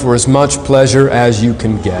life for as much pleasure as you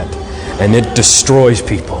can get, and it destroys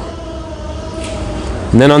people.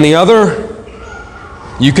 And then on the other,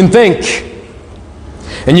 you can think.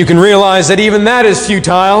 And you can realize that even that is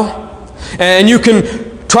futile, And you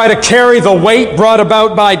can try to carry the weight brought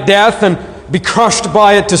about by death and be crushed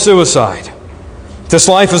by it to suicide. If this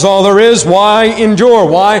life is all there is, why endure?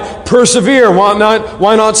 Why persevere?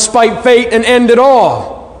 Why not spite fate and end it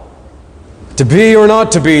all? To be or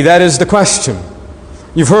not to be, that is the question.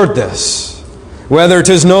 You've heard this. Whether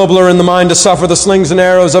 'tis nobler in the mind to suffer the slings and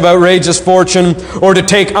arrows of outrageous fortune, or to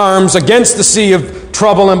take arms against the sea of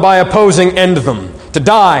trouble and by opposing end them. To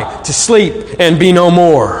die, to sleep, and be no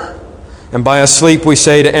more. And by a sleep we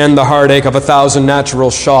say to end the heartache of 1,000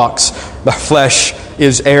 natural shocks the flesh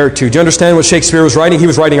is heir to. Do you understand what Shakespeare was writing? He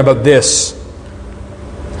was writing about this.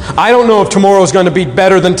 I don't know if tomorrow is going to be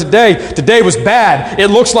better than today. Today was bad. It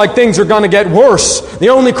looks like things are going to get worse. The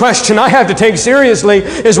only question I have to take seriously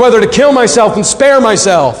is whether to kill myself and spare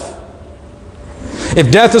myself. If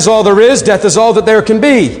death is all there is, death is all that there can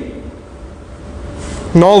be.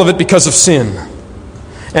 And all of it because of sin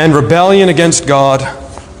and rebellion against God.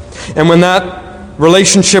 And when that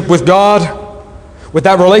relationship with God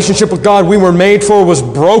we were made for was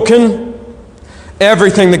broken,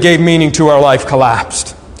 everything that gave meaning to our life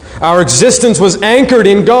collapsed. Our existence was anchored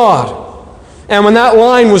in God. And when that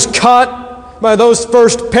line was cut by those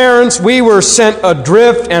first parents, we were sent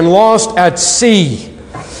adrift and lost at sea.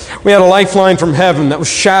 We had a lifeline from heaven that was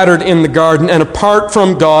shattered in the garden, and apart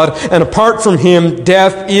from God and apart from Him,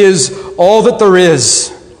 death is all that there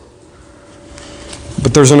is.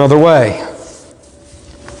 But there's another way.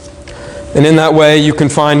 And in that way, you can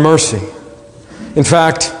find mercy. In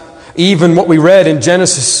fact, even what we read in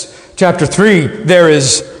Genesis chapter 3, there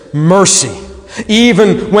is mercy.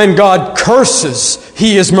 Even when God curses,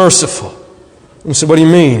 He is merciful. And so what do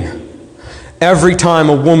you mean? Every time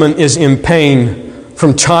a woman is in pain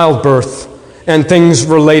from childbirth and things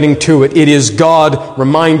relating to it, it is God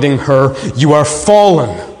reminding her, you are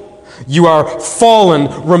fallen. You are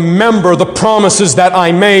fallen. Remember the promises that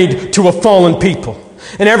I made to a fallen people.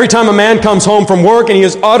 And every time a man comes home from work and he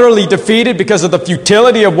is utterly defeated because of the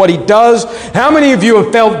futility of what he does, how many of you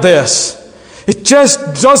have felt this? It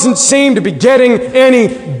just doesn't seem to be getting any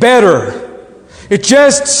better. It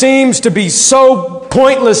just seems to be so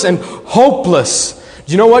pointless and hopeless.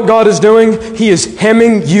 Do you know what God is doing? He is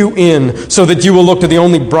hemming you in so that you will look to the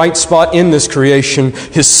only bright spot in this creation,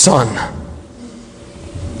 His Son.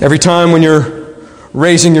 Every time when you're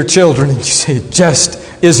raising your children and you say it just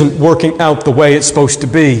isn't working out the way it's supposed to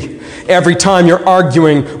be. Every time you're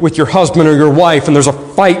arguing with your husband or your wife and there's a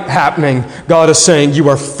fight happening, God is saying, you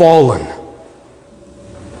are fallen.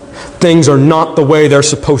 Things are not the way they're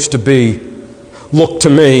supposed to be. Look to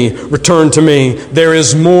me, return to me. There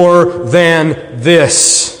is more than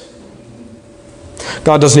this.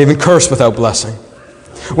 God doesn't even curse without blessing.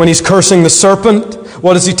 When He's cursing the serpent,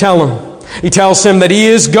 what does He tell him? He tells him that He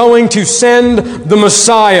is going to send the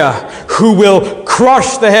Messiah who will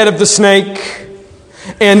crush the head of the snake.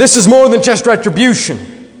 And this is more than just retribution.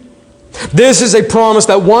 This is a promise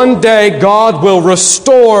that one day God will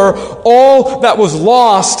restore all that was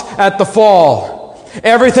lost at the fall.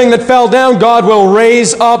 Everything that fell down, God will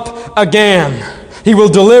raise up again. He will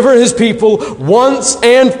deliver His people once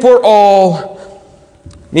and for all,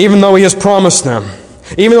 even though He has promised them.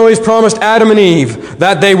 Even though He's promised Adam and Eve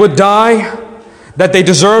that they would die, that they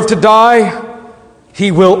deserve to die,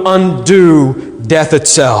 He will undo death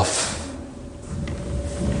itself.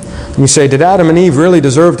 And you say, did Adam and Eve really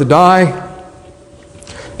deserve to die?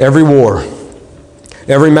 Every war,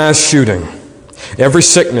 every mass shooting, every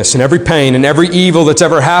sickness and every pain and every evil that's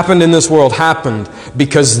ever happened in this world happened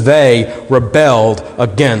because they rebelled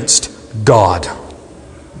against God.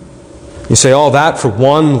 You say, all that for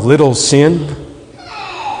one little sin?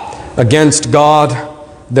 Against God,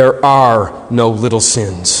 there are no little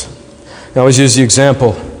sins. I always use the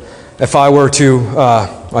example. If I were to,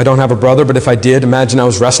 I don't have a brother, but if I did, imagine I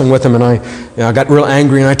was wrestling with him and I got real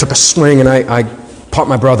angry and I took a swing and I popped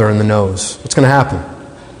my brother in the nose. What's going to happen?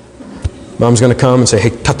 Mom's going to come and say, hey,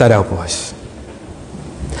 cut that out, boys.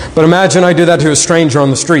 But imagine I do that to a stranger on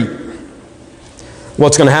the street.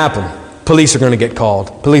 What's going to happen? Police are going to get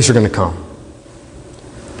called. Police are going to come.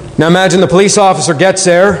 Now imagine the police officer gets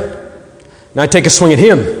there and I take a swing at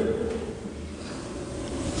him.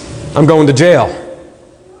 I'm going to jail.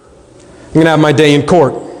 I'm going to have my day in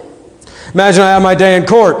court. Imagine I have my day in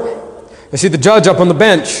court. I see the judge up on the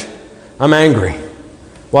bench. I'm angry.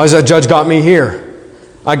 Why has that judge got me here?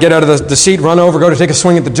 I get out of the seat, run over, go to take a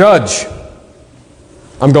swing at the judge.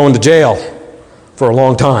 I'm going to jail for a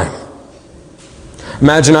long time.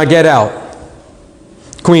 Imagine I get out.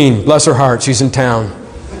 Queen, bless her heart, she's in town.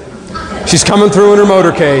 She's coming through in her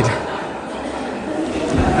motorcade.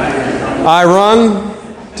 I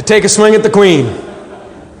run to take a swing at the Queen.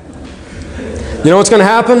 You know what's going to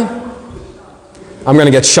happen? I'm going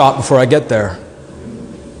to get shot before I get there.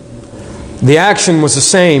 The action was the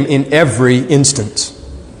same in every instance.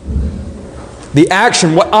 The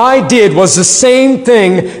action, what I did, was the same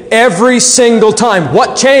thing every single time.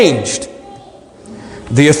 What changed?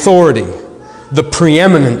 The authority, the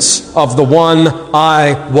preeminence of the one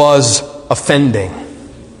I was offending.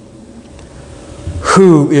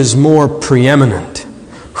 Who is more preeminent?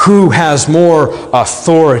 Who has more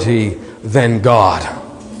authority than God?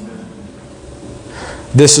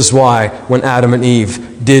 This is why when Adam and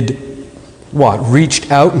Eve did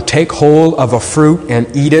reached out and take hold of a fruit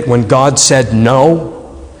and eat it when God said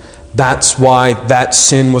no, that's why that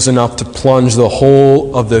sin was enough to plunge the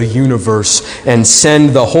whole of the universe and send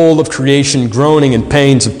the whole of creation groaning in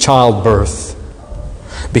pains of childbirth.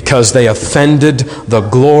 Because they offended the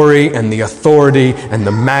glory and the authority and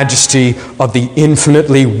the majesty of the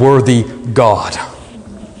infinitely worthy God.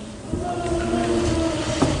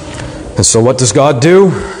 And so what does God do?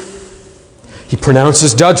 He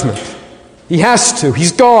pronounces judgment. He has to.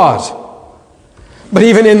 He's God. But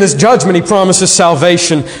even in this judgment, He promises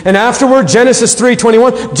salvation. And afterward, Genesis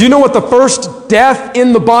 3:21, do you know what the first death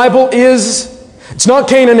in the Bible is? It's not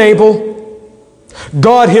Cain and Abel.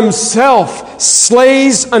 God Himself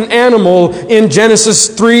slays an animal in Genesis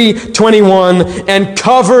 3:21 and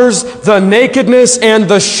covers the nakedness and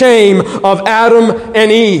the shame of Adam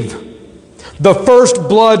and Eve. The first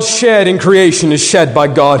blood shed in creation is shed by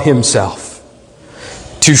God Himself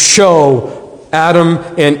to show Adam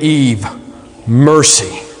and Eve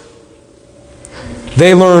mercy.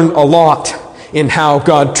 They learned a lot in how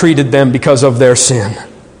God treated them because of their sin.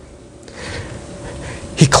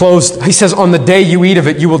 He says, on the day you eat of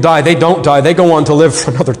it, you will die. They don't die. They go on to live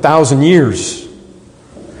for another 1,000 years.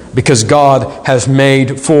 Because God has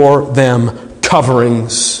made for them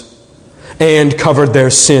coverings and covered their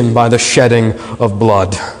sin by the shedding of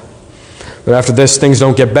blood. But after this, things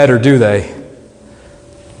don't get better, do they?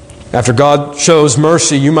 After God shows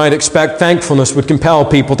mercy, you might expect thankfulness would compel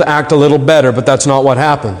people to act a little better, but that's not what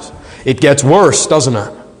happens. It gets worse, doesn't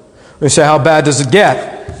it? We say, how bad does it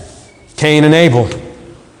get? Cain and Abel.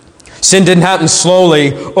 Sin didn't happen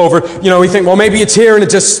slowly over, we think, well, maybe it's here and it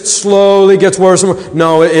just slowly gets worse.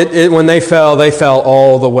 No, when they fell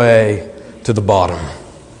all the way to the bottom.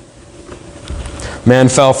 Man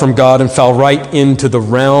fell from God and fell right into the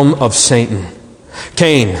realm of Satan.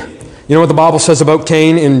 Cain. You know what the Bible says about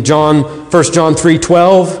Cain in 1 John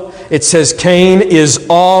 3:12? It says Cain is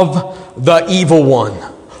of the evil one.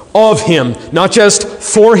 Of him. Not just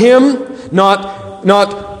for him,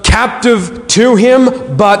 not captive to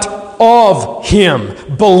him, but of him,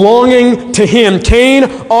 belonging to him. Cain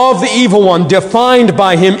of the evil one, defined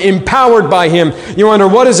by him, empowered by him. You wonder,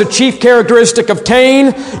 what is a chief characteristic of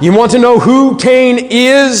Cain? You want to know who Cain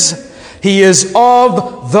is? He is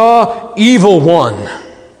of the evil one.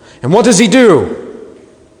 And what does he do?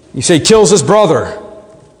 You say he kills his brother.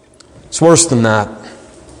 It's worse than that.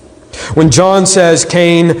 When John says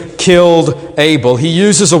Cain killed Abel, he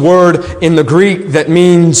uses a word in the Greek that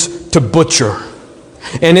means to butcher.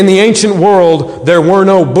 And in the ancient world, there were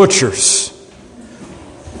no butchers.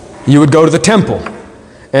 You would go to the temple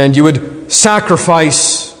and you would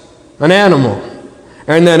sacrifice an animal,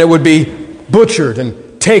 and then it would be butchered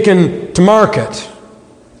and taken to market.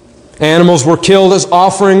 Animals were killed as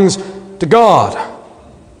offerings to God.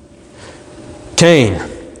 Cain,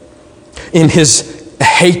 in his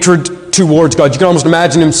hatred towards God, you can almost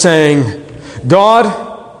imagine him saying, God,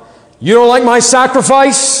 you don't like my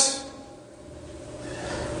sacrifice?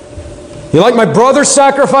 You like my brother's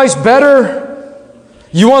sacrifice better?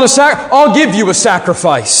 You want a I'll give you a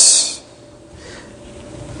sacrifice.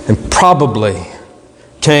 And probably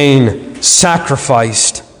Cain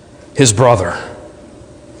sacrificed his brother.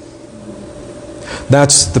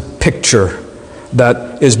 That's the picture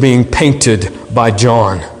that is being painted by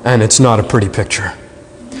John, and it's not a pretty picture.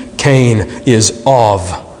 Cain is of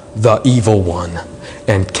the evil one,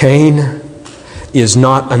 and Cain is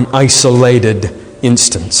not an isolated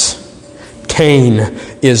instance. Cain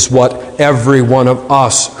is what every one of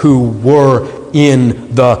us who were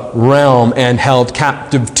in the realm and held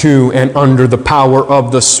captive to and under the power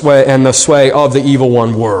of the sway of the evil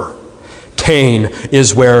one were. Cain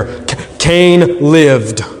is where Cain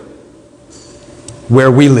lived,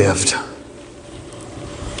 where we lived.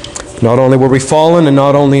 Not only were we fallen and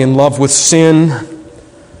not only in love with sin,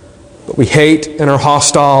 but we hate and are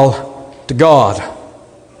hostile to God.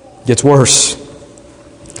 It gets worse.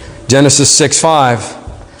 Genesis 6:5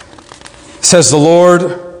 says, the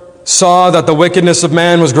Lord saw that the wickedness of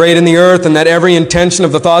man was great in the earth, and that every intention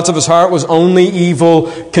of the thoughts of his heart was only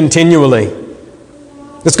evil continually.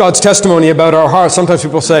 It's God's testimony about our hearts. Sometimes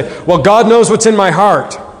people say, well, God knows what's in my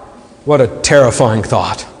heart. What a terrifying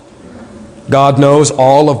thought. God knows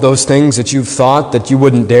all of those things that you've thought that you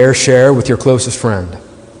wouldn't dare share with your closest friend.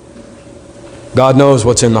 God knows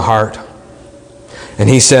what's in the heart. And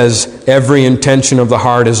He says every intention of the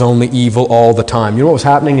heart is only evil all the time. You know what was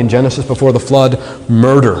happening in Genesis before the flood?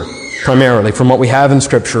 Murder, primarily, from what we have in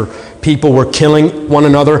Scripture. People were killing one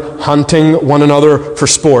another, hunting one another for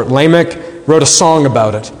sport. Lamech wrote a song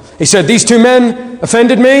about it. He said, these two men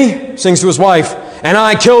offended me, sings to his wife, and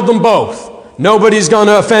I killed them both. Nobody's going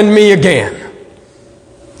to offend me again.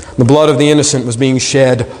 The blood of the innocent was being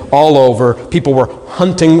shed all over. People were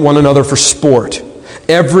hunting one another for sport.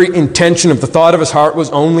 Every intention of the thought of his heart was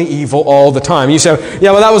only evil all the time. You say,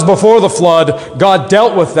 yeah, well, that was before the flood. God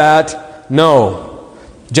dealt with that. No.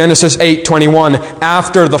 Genesis 8:21,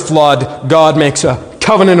 after the flood, God makes a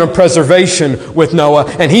covenant of preservation with Noah.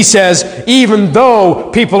 And He says, even though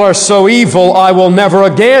people are so evil, I will never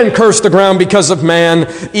again curse the ground because of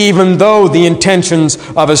man, even though the intentions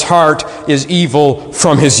of his heart is evil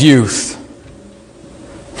from his youth.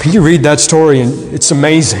 You read that story and it's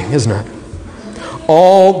amazing, isn't it?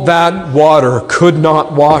 All that water could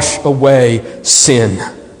not wash away sin.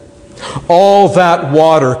 All that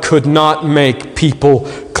water could not make people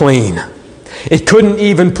clean. It couldn't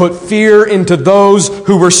even put fear into those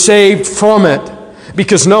who were saved from it.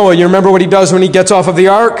 Because Noah, you remember what he does when he gets off of the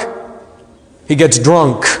ark? He gets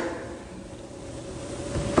drunk.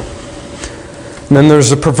 And then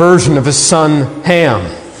there's the perversion of his son Ham.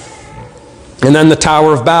 And then the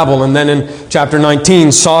Tower of Babel. And then in chapter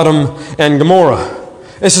 19, Sodom and Gomorrah.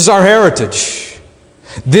 This is our heritage.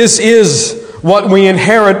 This is what we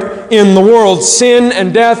inherit in the world. Sin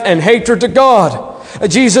and death and hatred to God.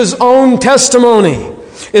 Jesus' own testimony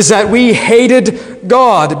is that we hated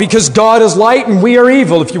God because God is light and we are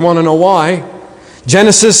evil, if you want to know why.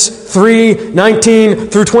 Genesis 3:19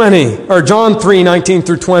 through 20, or John 3:19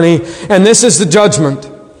 through 20, and this is the judgment.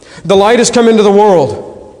 The light has come into the world.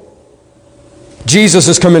 Jesus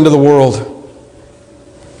has come into the world.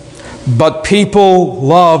 But people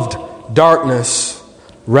loved darkness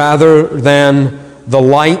rather than the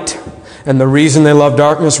light. And the reason they love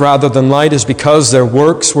darkness rather than light is because their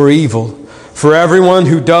works were evil. For everyone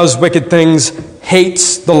who does wicked things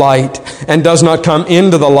hates the light and does not come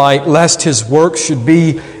into the light, lest his works should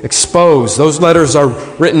be exposed. Those letters are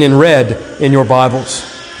written in red in your Bibles.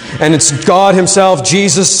 And it's God Himself,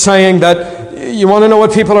 Jesus, saying that, you want to know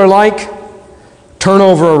what people are like? Turn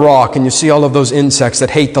over a rock and you see all of those insects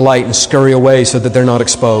that hate the light and scurry away so that they're not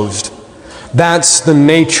exposed. That's the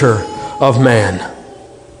nature of man.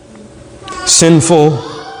 Sinful,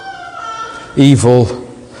 evil,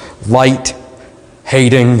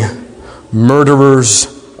 light-hating, murderers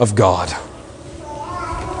of God.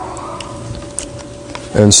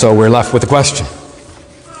 And so we're left with the question.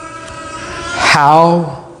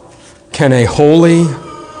 How can a holy,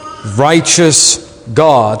 righteous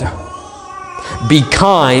God be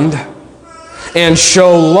kind and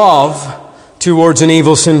show love towards an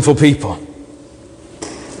evil, sinful people?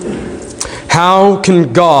 How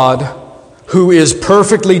can God, who is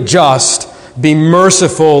perfectly just, be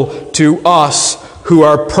merciful to us who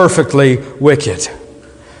are perfectly wicked?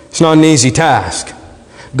 It's not an easy task.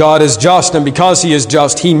 God is just, and because He is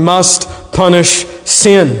just, He must punish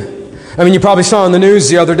sin. I mean, you probably saw in the news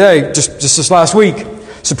the other day, just this last week,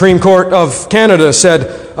 Supreme Court of Canada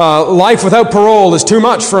said life without parole is too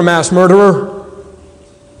much for a mass murderer.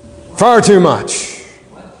 Far too much.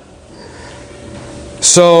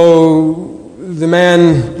 So the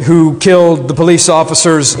man who killed the police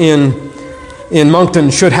officers in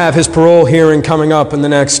Moncton should have his parole hearing coming up in the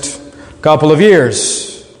next couple of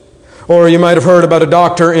years. Or you might have heard about a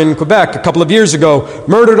doctor in Quebec a couple of years ago,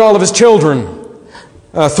 murdered all of his children.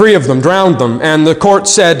 3 of them, drowned them. And the court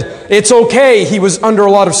said, it's okay, he was under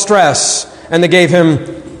a lot of stress. And they gave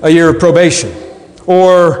him a year of probation.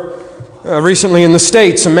 Or recently in the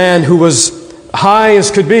States, a man who was high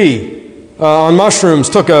as could be, on mushrooms,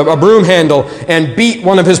 took a broom handle and beat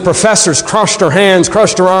one of his professors, crushed her hands,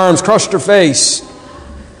 crushed her arms, crushed her face.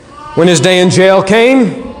 When his day in jail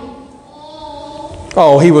came,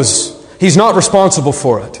 he's not responsible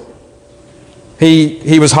for it.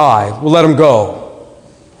 He was high. We'll let him go.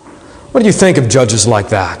 What do you think of judges like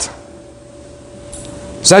that?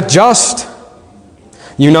 Is that just?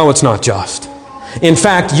 You know it's not just. In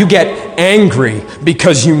fact, you get angry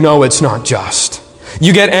because you know it's not just.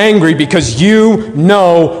 You get angry because you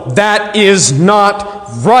know that is not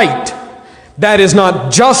right. That is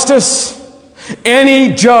not justice.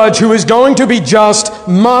 Any judge who is going to be just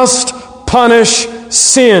must punish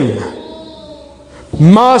sin.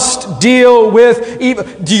 must deal with evil.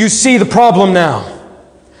 Do you see the problem now?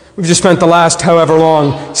 We've just spent the last however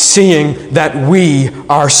long seeing that we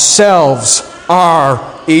ourselves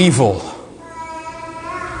are evil.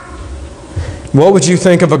 What would you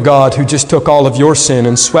think of a God who just took all of your sin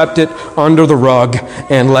and swept it under the rug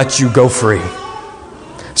and let you go free?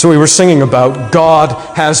 So we were singing about God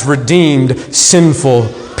has redeemed sinful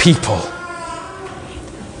people.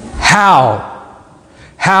 How?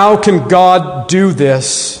 How can God do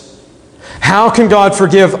this? How can God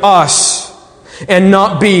forgive us and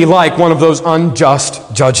not be like one of those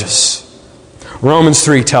unjust judges? Romans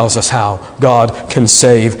 3 tells us how God can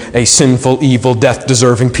save a sinful, evil,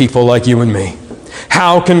 death-deserving people like you and me.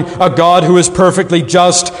 How can a God who is perfectly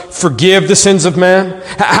just forgive the sins of man?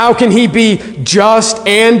 How can He be just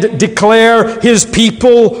and declare His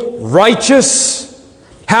people righteous?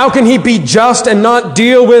 How can He be just and not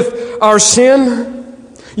deal with our sin?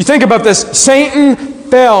 You think about this. Satan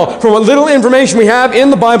fell. From what little information we have in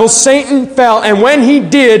the Bible, Satan fell. And when he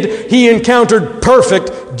did, he encountered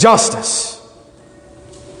perfect justice.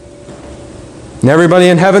 And everybody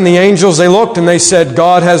in heaven, the angels, they looked and they said,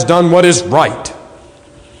 God has done what is right.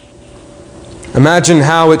 Imagine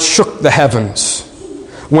how it shook the heavens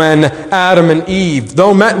when Adam and Eve,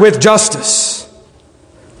 though met with justice,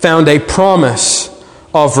 found a promise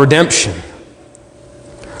of redemption.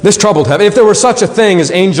 This troubled heaven. If there were such a thing as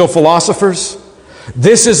angel philosophers,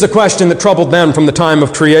 this is the question that troubled them from the time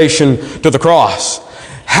of creation to the cross.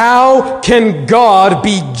 How can God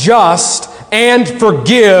be just and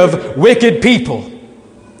forgive wicked people?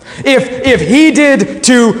 If He did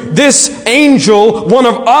to this angel, one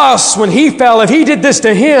of us, when he fell, if He did this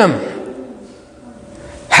to him,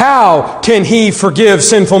 how can He forgive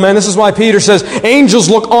sinful men? This is why Peter says, angels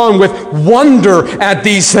look on with wonder at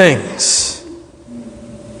these things.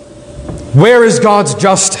 Where is God's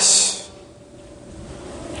justice?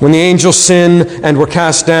 When the angels sinned and were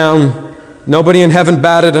cast down, nobody in heaven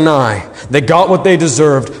batted an eye. They got what they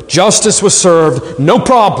deserved. Justice was served, no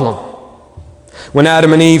problem. When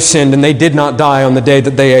Adam and Eve sinned and they did not die on the day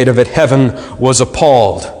that they ate of it, heaven was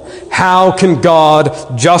appalled. How can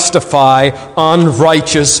God justify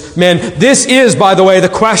unrighteous men? This is, by the way, the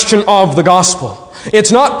question of the gospel.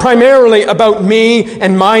 It's not primarily about me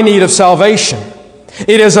and my need of salvation.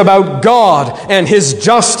 It is about God and His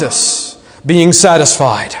justice being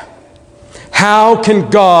satisfied. How can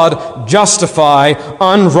God justify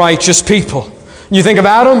unrighteous people? You think of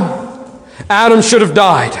Adam? Adam should have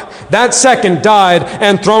died. That second died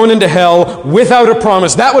and thrown into hell without a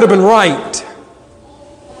promise. That would have been right.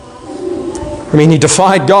 I mean, he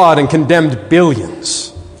defied God and condemned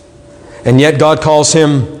billions. And yet God calls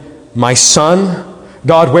him my son.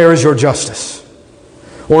 God, where is your justice?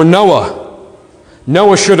 Or Noah.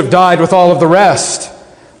 Noah should have died with all of the rest.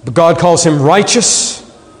 But God calls him righteous.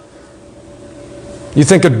 You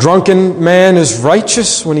think a drunken man is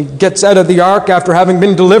righteous when he gets out of the ark after having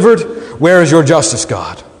been delivered? Where is your justice,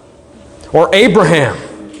 God? Or Abraham,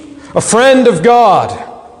 a friend of God.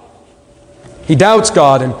 He doubts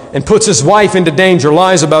God and puts his wife into danger,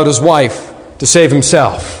 lies about his wife to save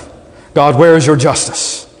himself. God, where is your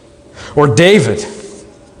justice? Or David.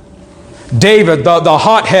 David, the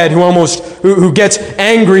hothead who gets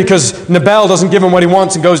angry because Nabal doesn't give him what he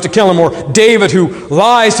wants and goes to kill him. Or David who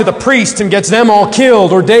lies to the priests and gets them all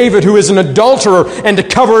killed. Or David who is an adulterer and to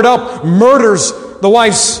cover it up murders the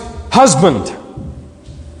wife's husband.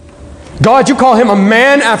 God, you call him a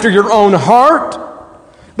man after your own heart.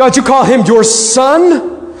 God, you call him your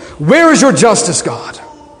son. Where is your justice, God?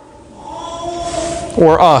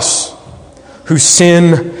 Or us who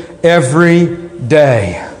sin every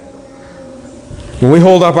day. When we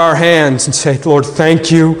hold up our hands and say, Lord,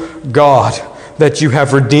 thank you, God, that you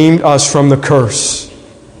have redeemed us from the curse.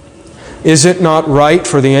 Is it not right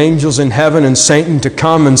for the angels in heaven and Satan to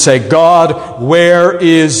come and say, God, where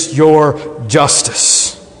is your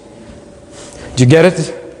justice? Do you get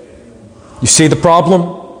it? You see the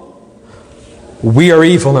problem? We are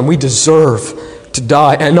evil and we deserve to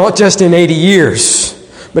die. And not just in 80 years,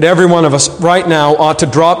 but every one of us right now ought to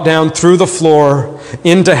drop down through the floor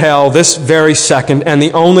into hell this very second. And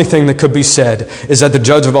the only thing that could be said is that the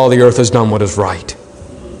judge of all the earth has done what is right.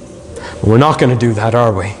 But we're not going to do that,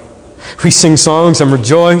 are we? We sing songs and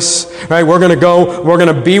rejoice, right? We're going to go, we're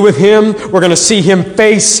going to be with Him. We're going to see Him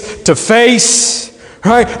face to face.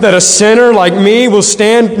 Right? That a sinner like me will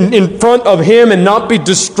stand in front of Him and not be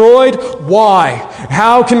destroyed. Why?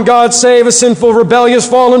 How can God save a sinful, rebellious,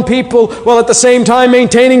 fallen people while at the same time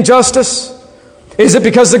maintaining justice? Is it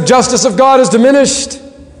because the justice of God is diminished?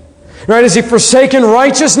 Right? Has he forsaken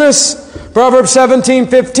righteousness? Proverbs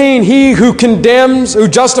 17:15, he who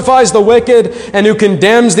justifies the wicked and who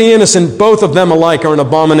condemns the innocent, both of them alike are an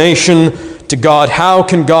abomination to God. How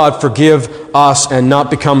can God forgive us and not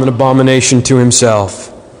become an abomination to himself?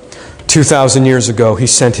 2,000 years ago, he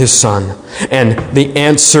sent his Son, and the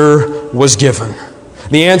answer was given.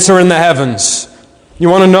 The answer in the heavens. You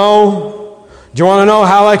want to know? Do you want to know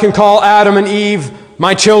how I can call Adam and Eve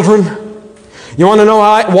my children? You want to know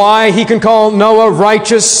why he can call Noah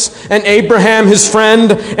righteous, and Abraham his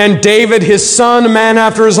friend, and David his son, a man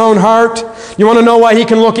after his own heart? You want to know why he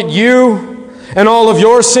can look at you and all of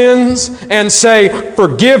your sins and say,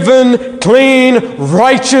 forgiven, clean,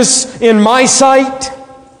 righteous in my sight?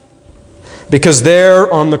 Because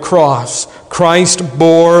there on the cross, Christ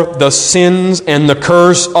bore the sins and the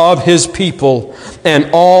curse of his people, and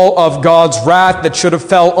all of God's wrath that should have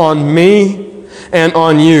fell on me and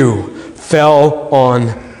on you fell on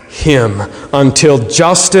him, until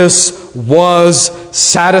justice was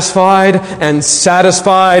satisfied, and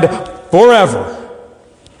satisfied forever.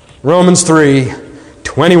 Romans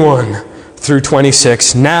 3:21 through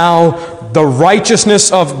 26. Now the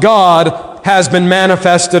righteousness of God has been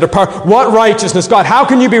manifested apart. What righteousness? God, how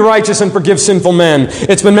can you be righteous and forgive sinful men?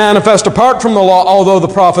 It's been manifest apart from the law, although the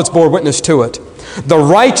prophets bore witness to it. The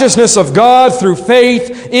righteousness of God through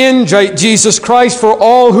faith in Jesus Christ for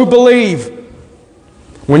all who believe.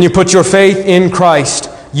 When you put your faith in Christ,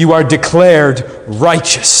 you are declared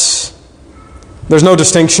righteous. There's no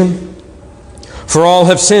distinction. For all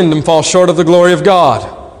have sinned and fall short of the glory of God,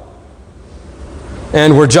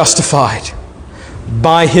 and were justified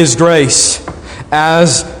by his grace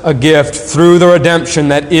as a gift through the redemption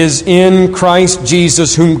that is in Christ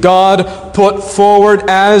Jesus, whom God put forward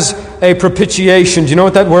as a propitiation. Do you know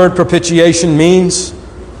what that word propitiation means?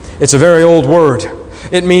 It's a very old word.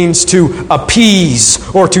 It means to appease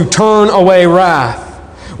or to turn away wrath.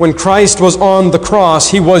 When Christ was on the cross,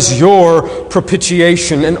 he was your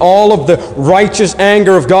propitiation, and all of the righteous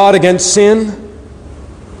anger of God against sin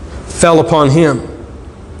fell upon him.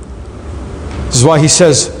 This is why he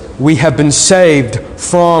says, we have been saved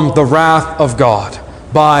from the wrath of God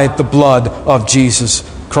by the blood of Jesus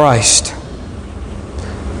Christ.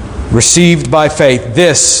 Received by faith.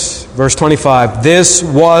 This, verse 25, this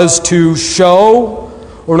was to show,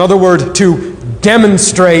 or in other words, to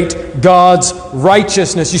demonstrate God's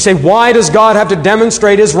righteousness. You say, why does God have to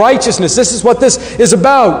demonstrate his righteousness? This is what this is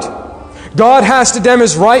about. God has to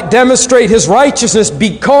demonstrate his righteousness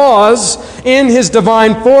because in his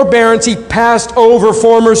divine forbearance he passed over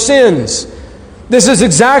former sins. This is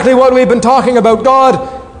exactly what we've been talking about.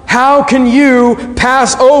 God, how can you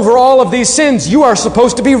pass over all of these sins? You are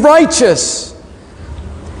supposed to be righteous.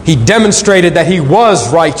 He demonstrated that he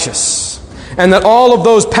was righteous, and that all of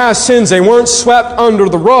those past sins, they weren't swept under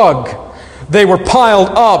the rug. They were piled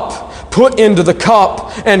up, put into the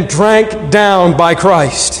cup, and drank down by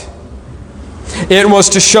Christ. It was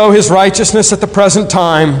to show his righteousness at the present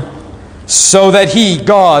time, so that he,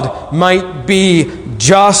 God, might be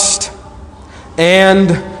just and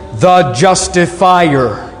the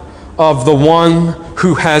justifier of the one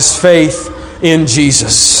who has faith in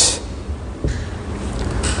Jesus.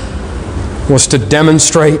 It was to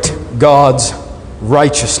demonstrate God's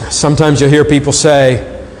righteousness. Sometimes you hear people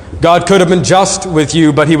say, God could have been just with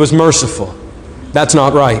you, but he was merciful. That's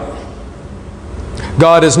not right.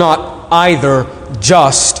 God is not either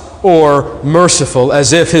just or merciful,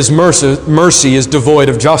 as if his mercy is devoid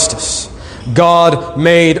of justice. God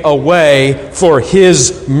made a way for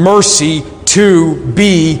his mercy to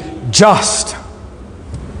be just,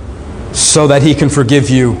 so that he can forgive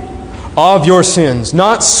you of your sins,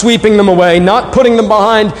 not sweeping them away, not putting them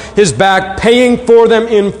behind his back, paying for them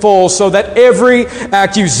in full, so that every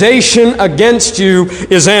accusation against you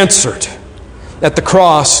is answered. At the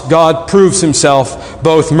cross, God proves himself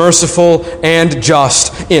both merciful and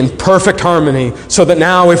just in perfect harmony, so that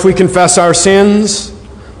now if we confess our sins,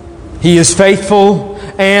 he is faithful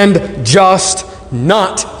and just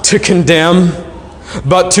not to condemn,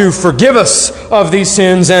 but to forgive us of these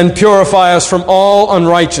sins and purify us from all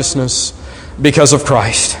unrighteousness because of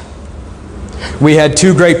Christ. We had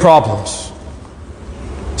two great problems: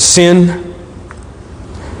 sin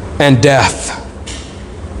and death.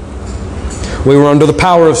 We were under the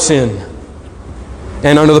power of sin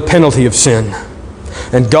and under the penalty of sin.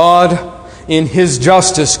 And God, in his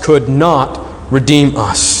justice, could not redeem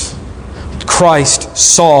us. Christ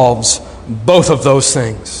solves both of those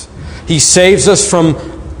things. He saves us from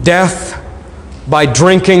death by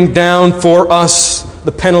drinking down for us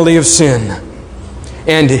the penalty of sin.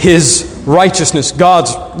 And his righteousness,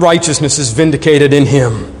 God's righteousness, is vindicated in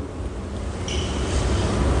him.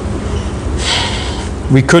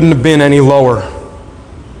 We couldn't have been any lower.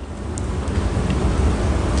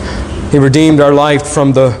 He redeemed our life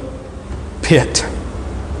from the pit.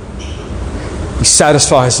 He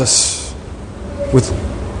satisfies us with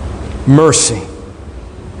mercy.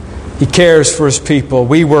 He cares for His people.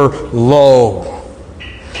 We were low,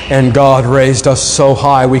 and God raised us so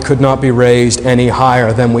high we could not be raised any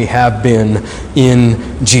higher than we have been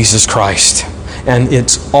in Jesus Christ. And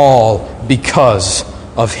it's all because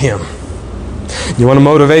of Him. You want a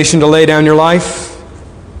motivation to lay down your life?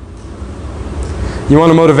 You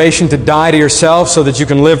want a motivation to die to yourself so that you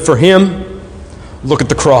can live for Him? Look at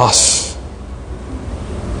the cross.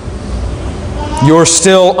 You're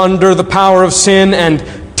still under the power of sin and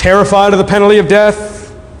terrified of the penalty of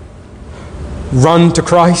death? Run to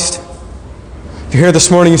Christ. If you're here this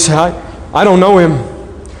morning, you say, I don't know Him.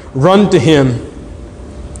 Run to Him.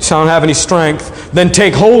 You say, I don't have any strength. Then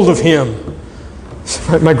take hold of Him.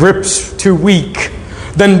 My grip's too weak.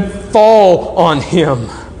 Then fall on Him.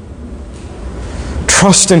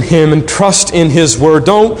 Trust in Him and trust in His Word.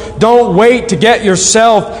 Don't wait to get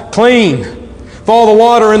yourself clean. If all the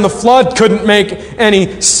water in the flood couldn't make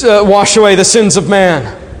any wash away the sins of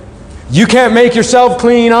man, you can't make yourself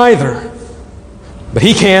clean either. But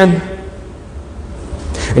He can.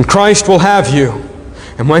 And Christ will have you.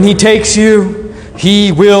 And when He takes you,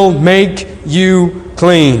 He will make you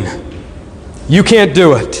clean. You can't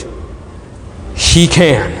do it. He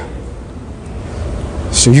can.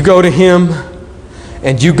 So you go to Him,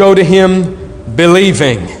 and you go to Him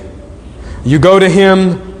believing. You go to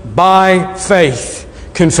Him by faith,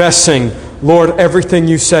 confessing, Lord, everything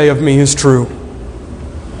You say of me is true.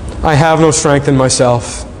 I have no strength in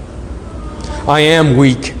myself. I am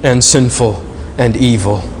weak and sinful and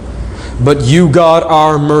evil. But You, God,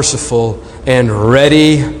 are merciful and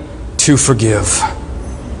ready to forgive.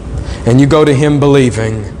 And you go to Him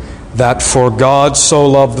believing that for God so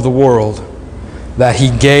loved the world that He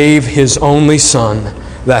gave His only Son,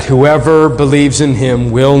 that whoever believes in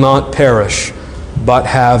Him will not perish, but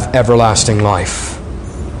have everlasting life.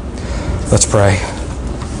 Let's pray.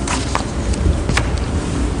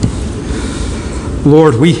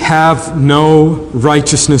 Lord, we have no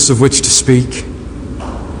righteousness of which to speak.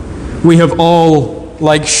 We have all,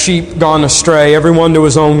 like sheep, gone astray, everyone to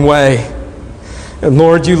his own way. And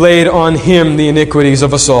Lord, You laid on Him the iniquities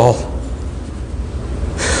of us all.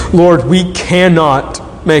 Lord, we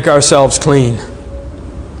cannot make ourselves clean.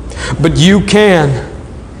 But You can.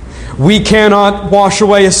 We cannot wash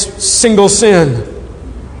away a single sin.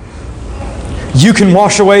 You can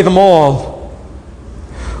wash away them all.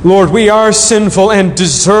 Lord, we are sinful and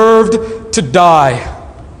deserved to die.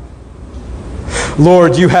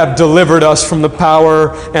 Lord, You have delivered us from the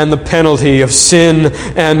power and the penalty of sin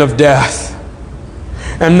and of death.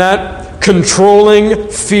 And that controlling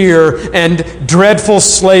fear and dreadful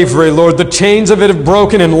slavery, Lord, the chains of it have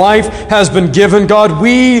broken and life has been given. God,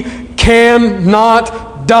 we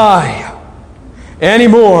cannot die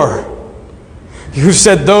anymore. You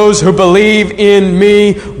said those who believe in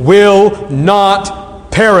Me will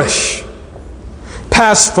not perish.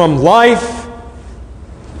 Pass from life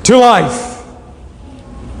to life.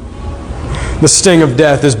 The sting of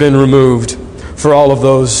death has been removed for all of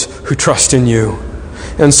those who trust in You.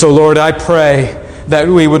 And so, Lord, I pray that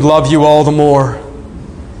we would love You all the more.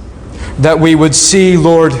 That we would see,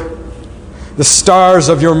 Lord, the stars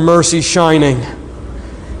of Your mercy shining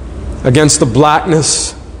against the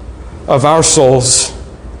blackness of our souls.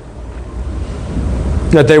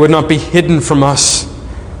 That they would not be hidden from us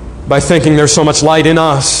by thinking there's so much light in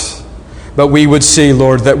us. But we would see,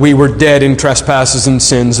 Lord, that we were dead in trespasses and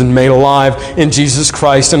sins and made alive in Jesus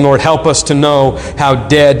Christ. And Lord, help us to know how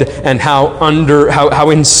dead and how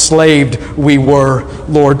enslaved we were.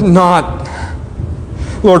 Lord,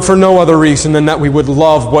 for no other reason than that we would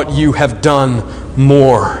love what You have done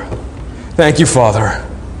more. Thank You, Father.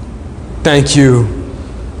 Thank You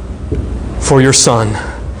for Your Son.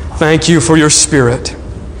 Thank You for Your Spirit.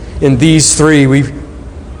 In these three we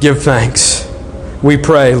give thanks. We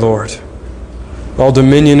pray, Lord, all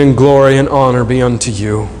dominion and glory and honor be unto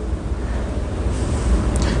You.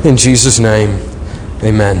 In Jesus' name,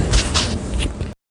 amen.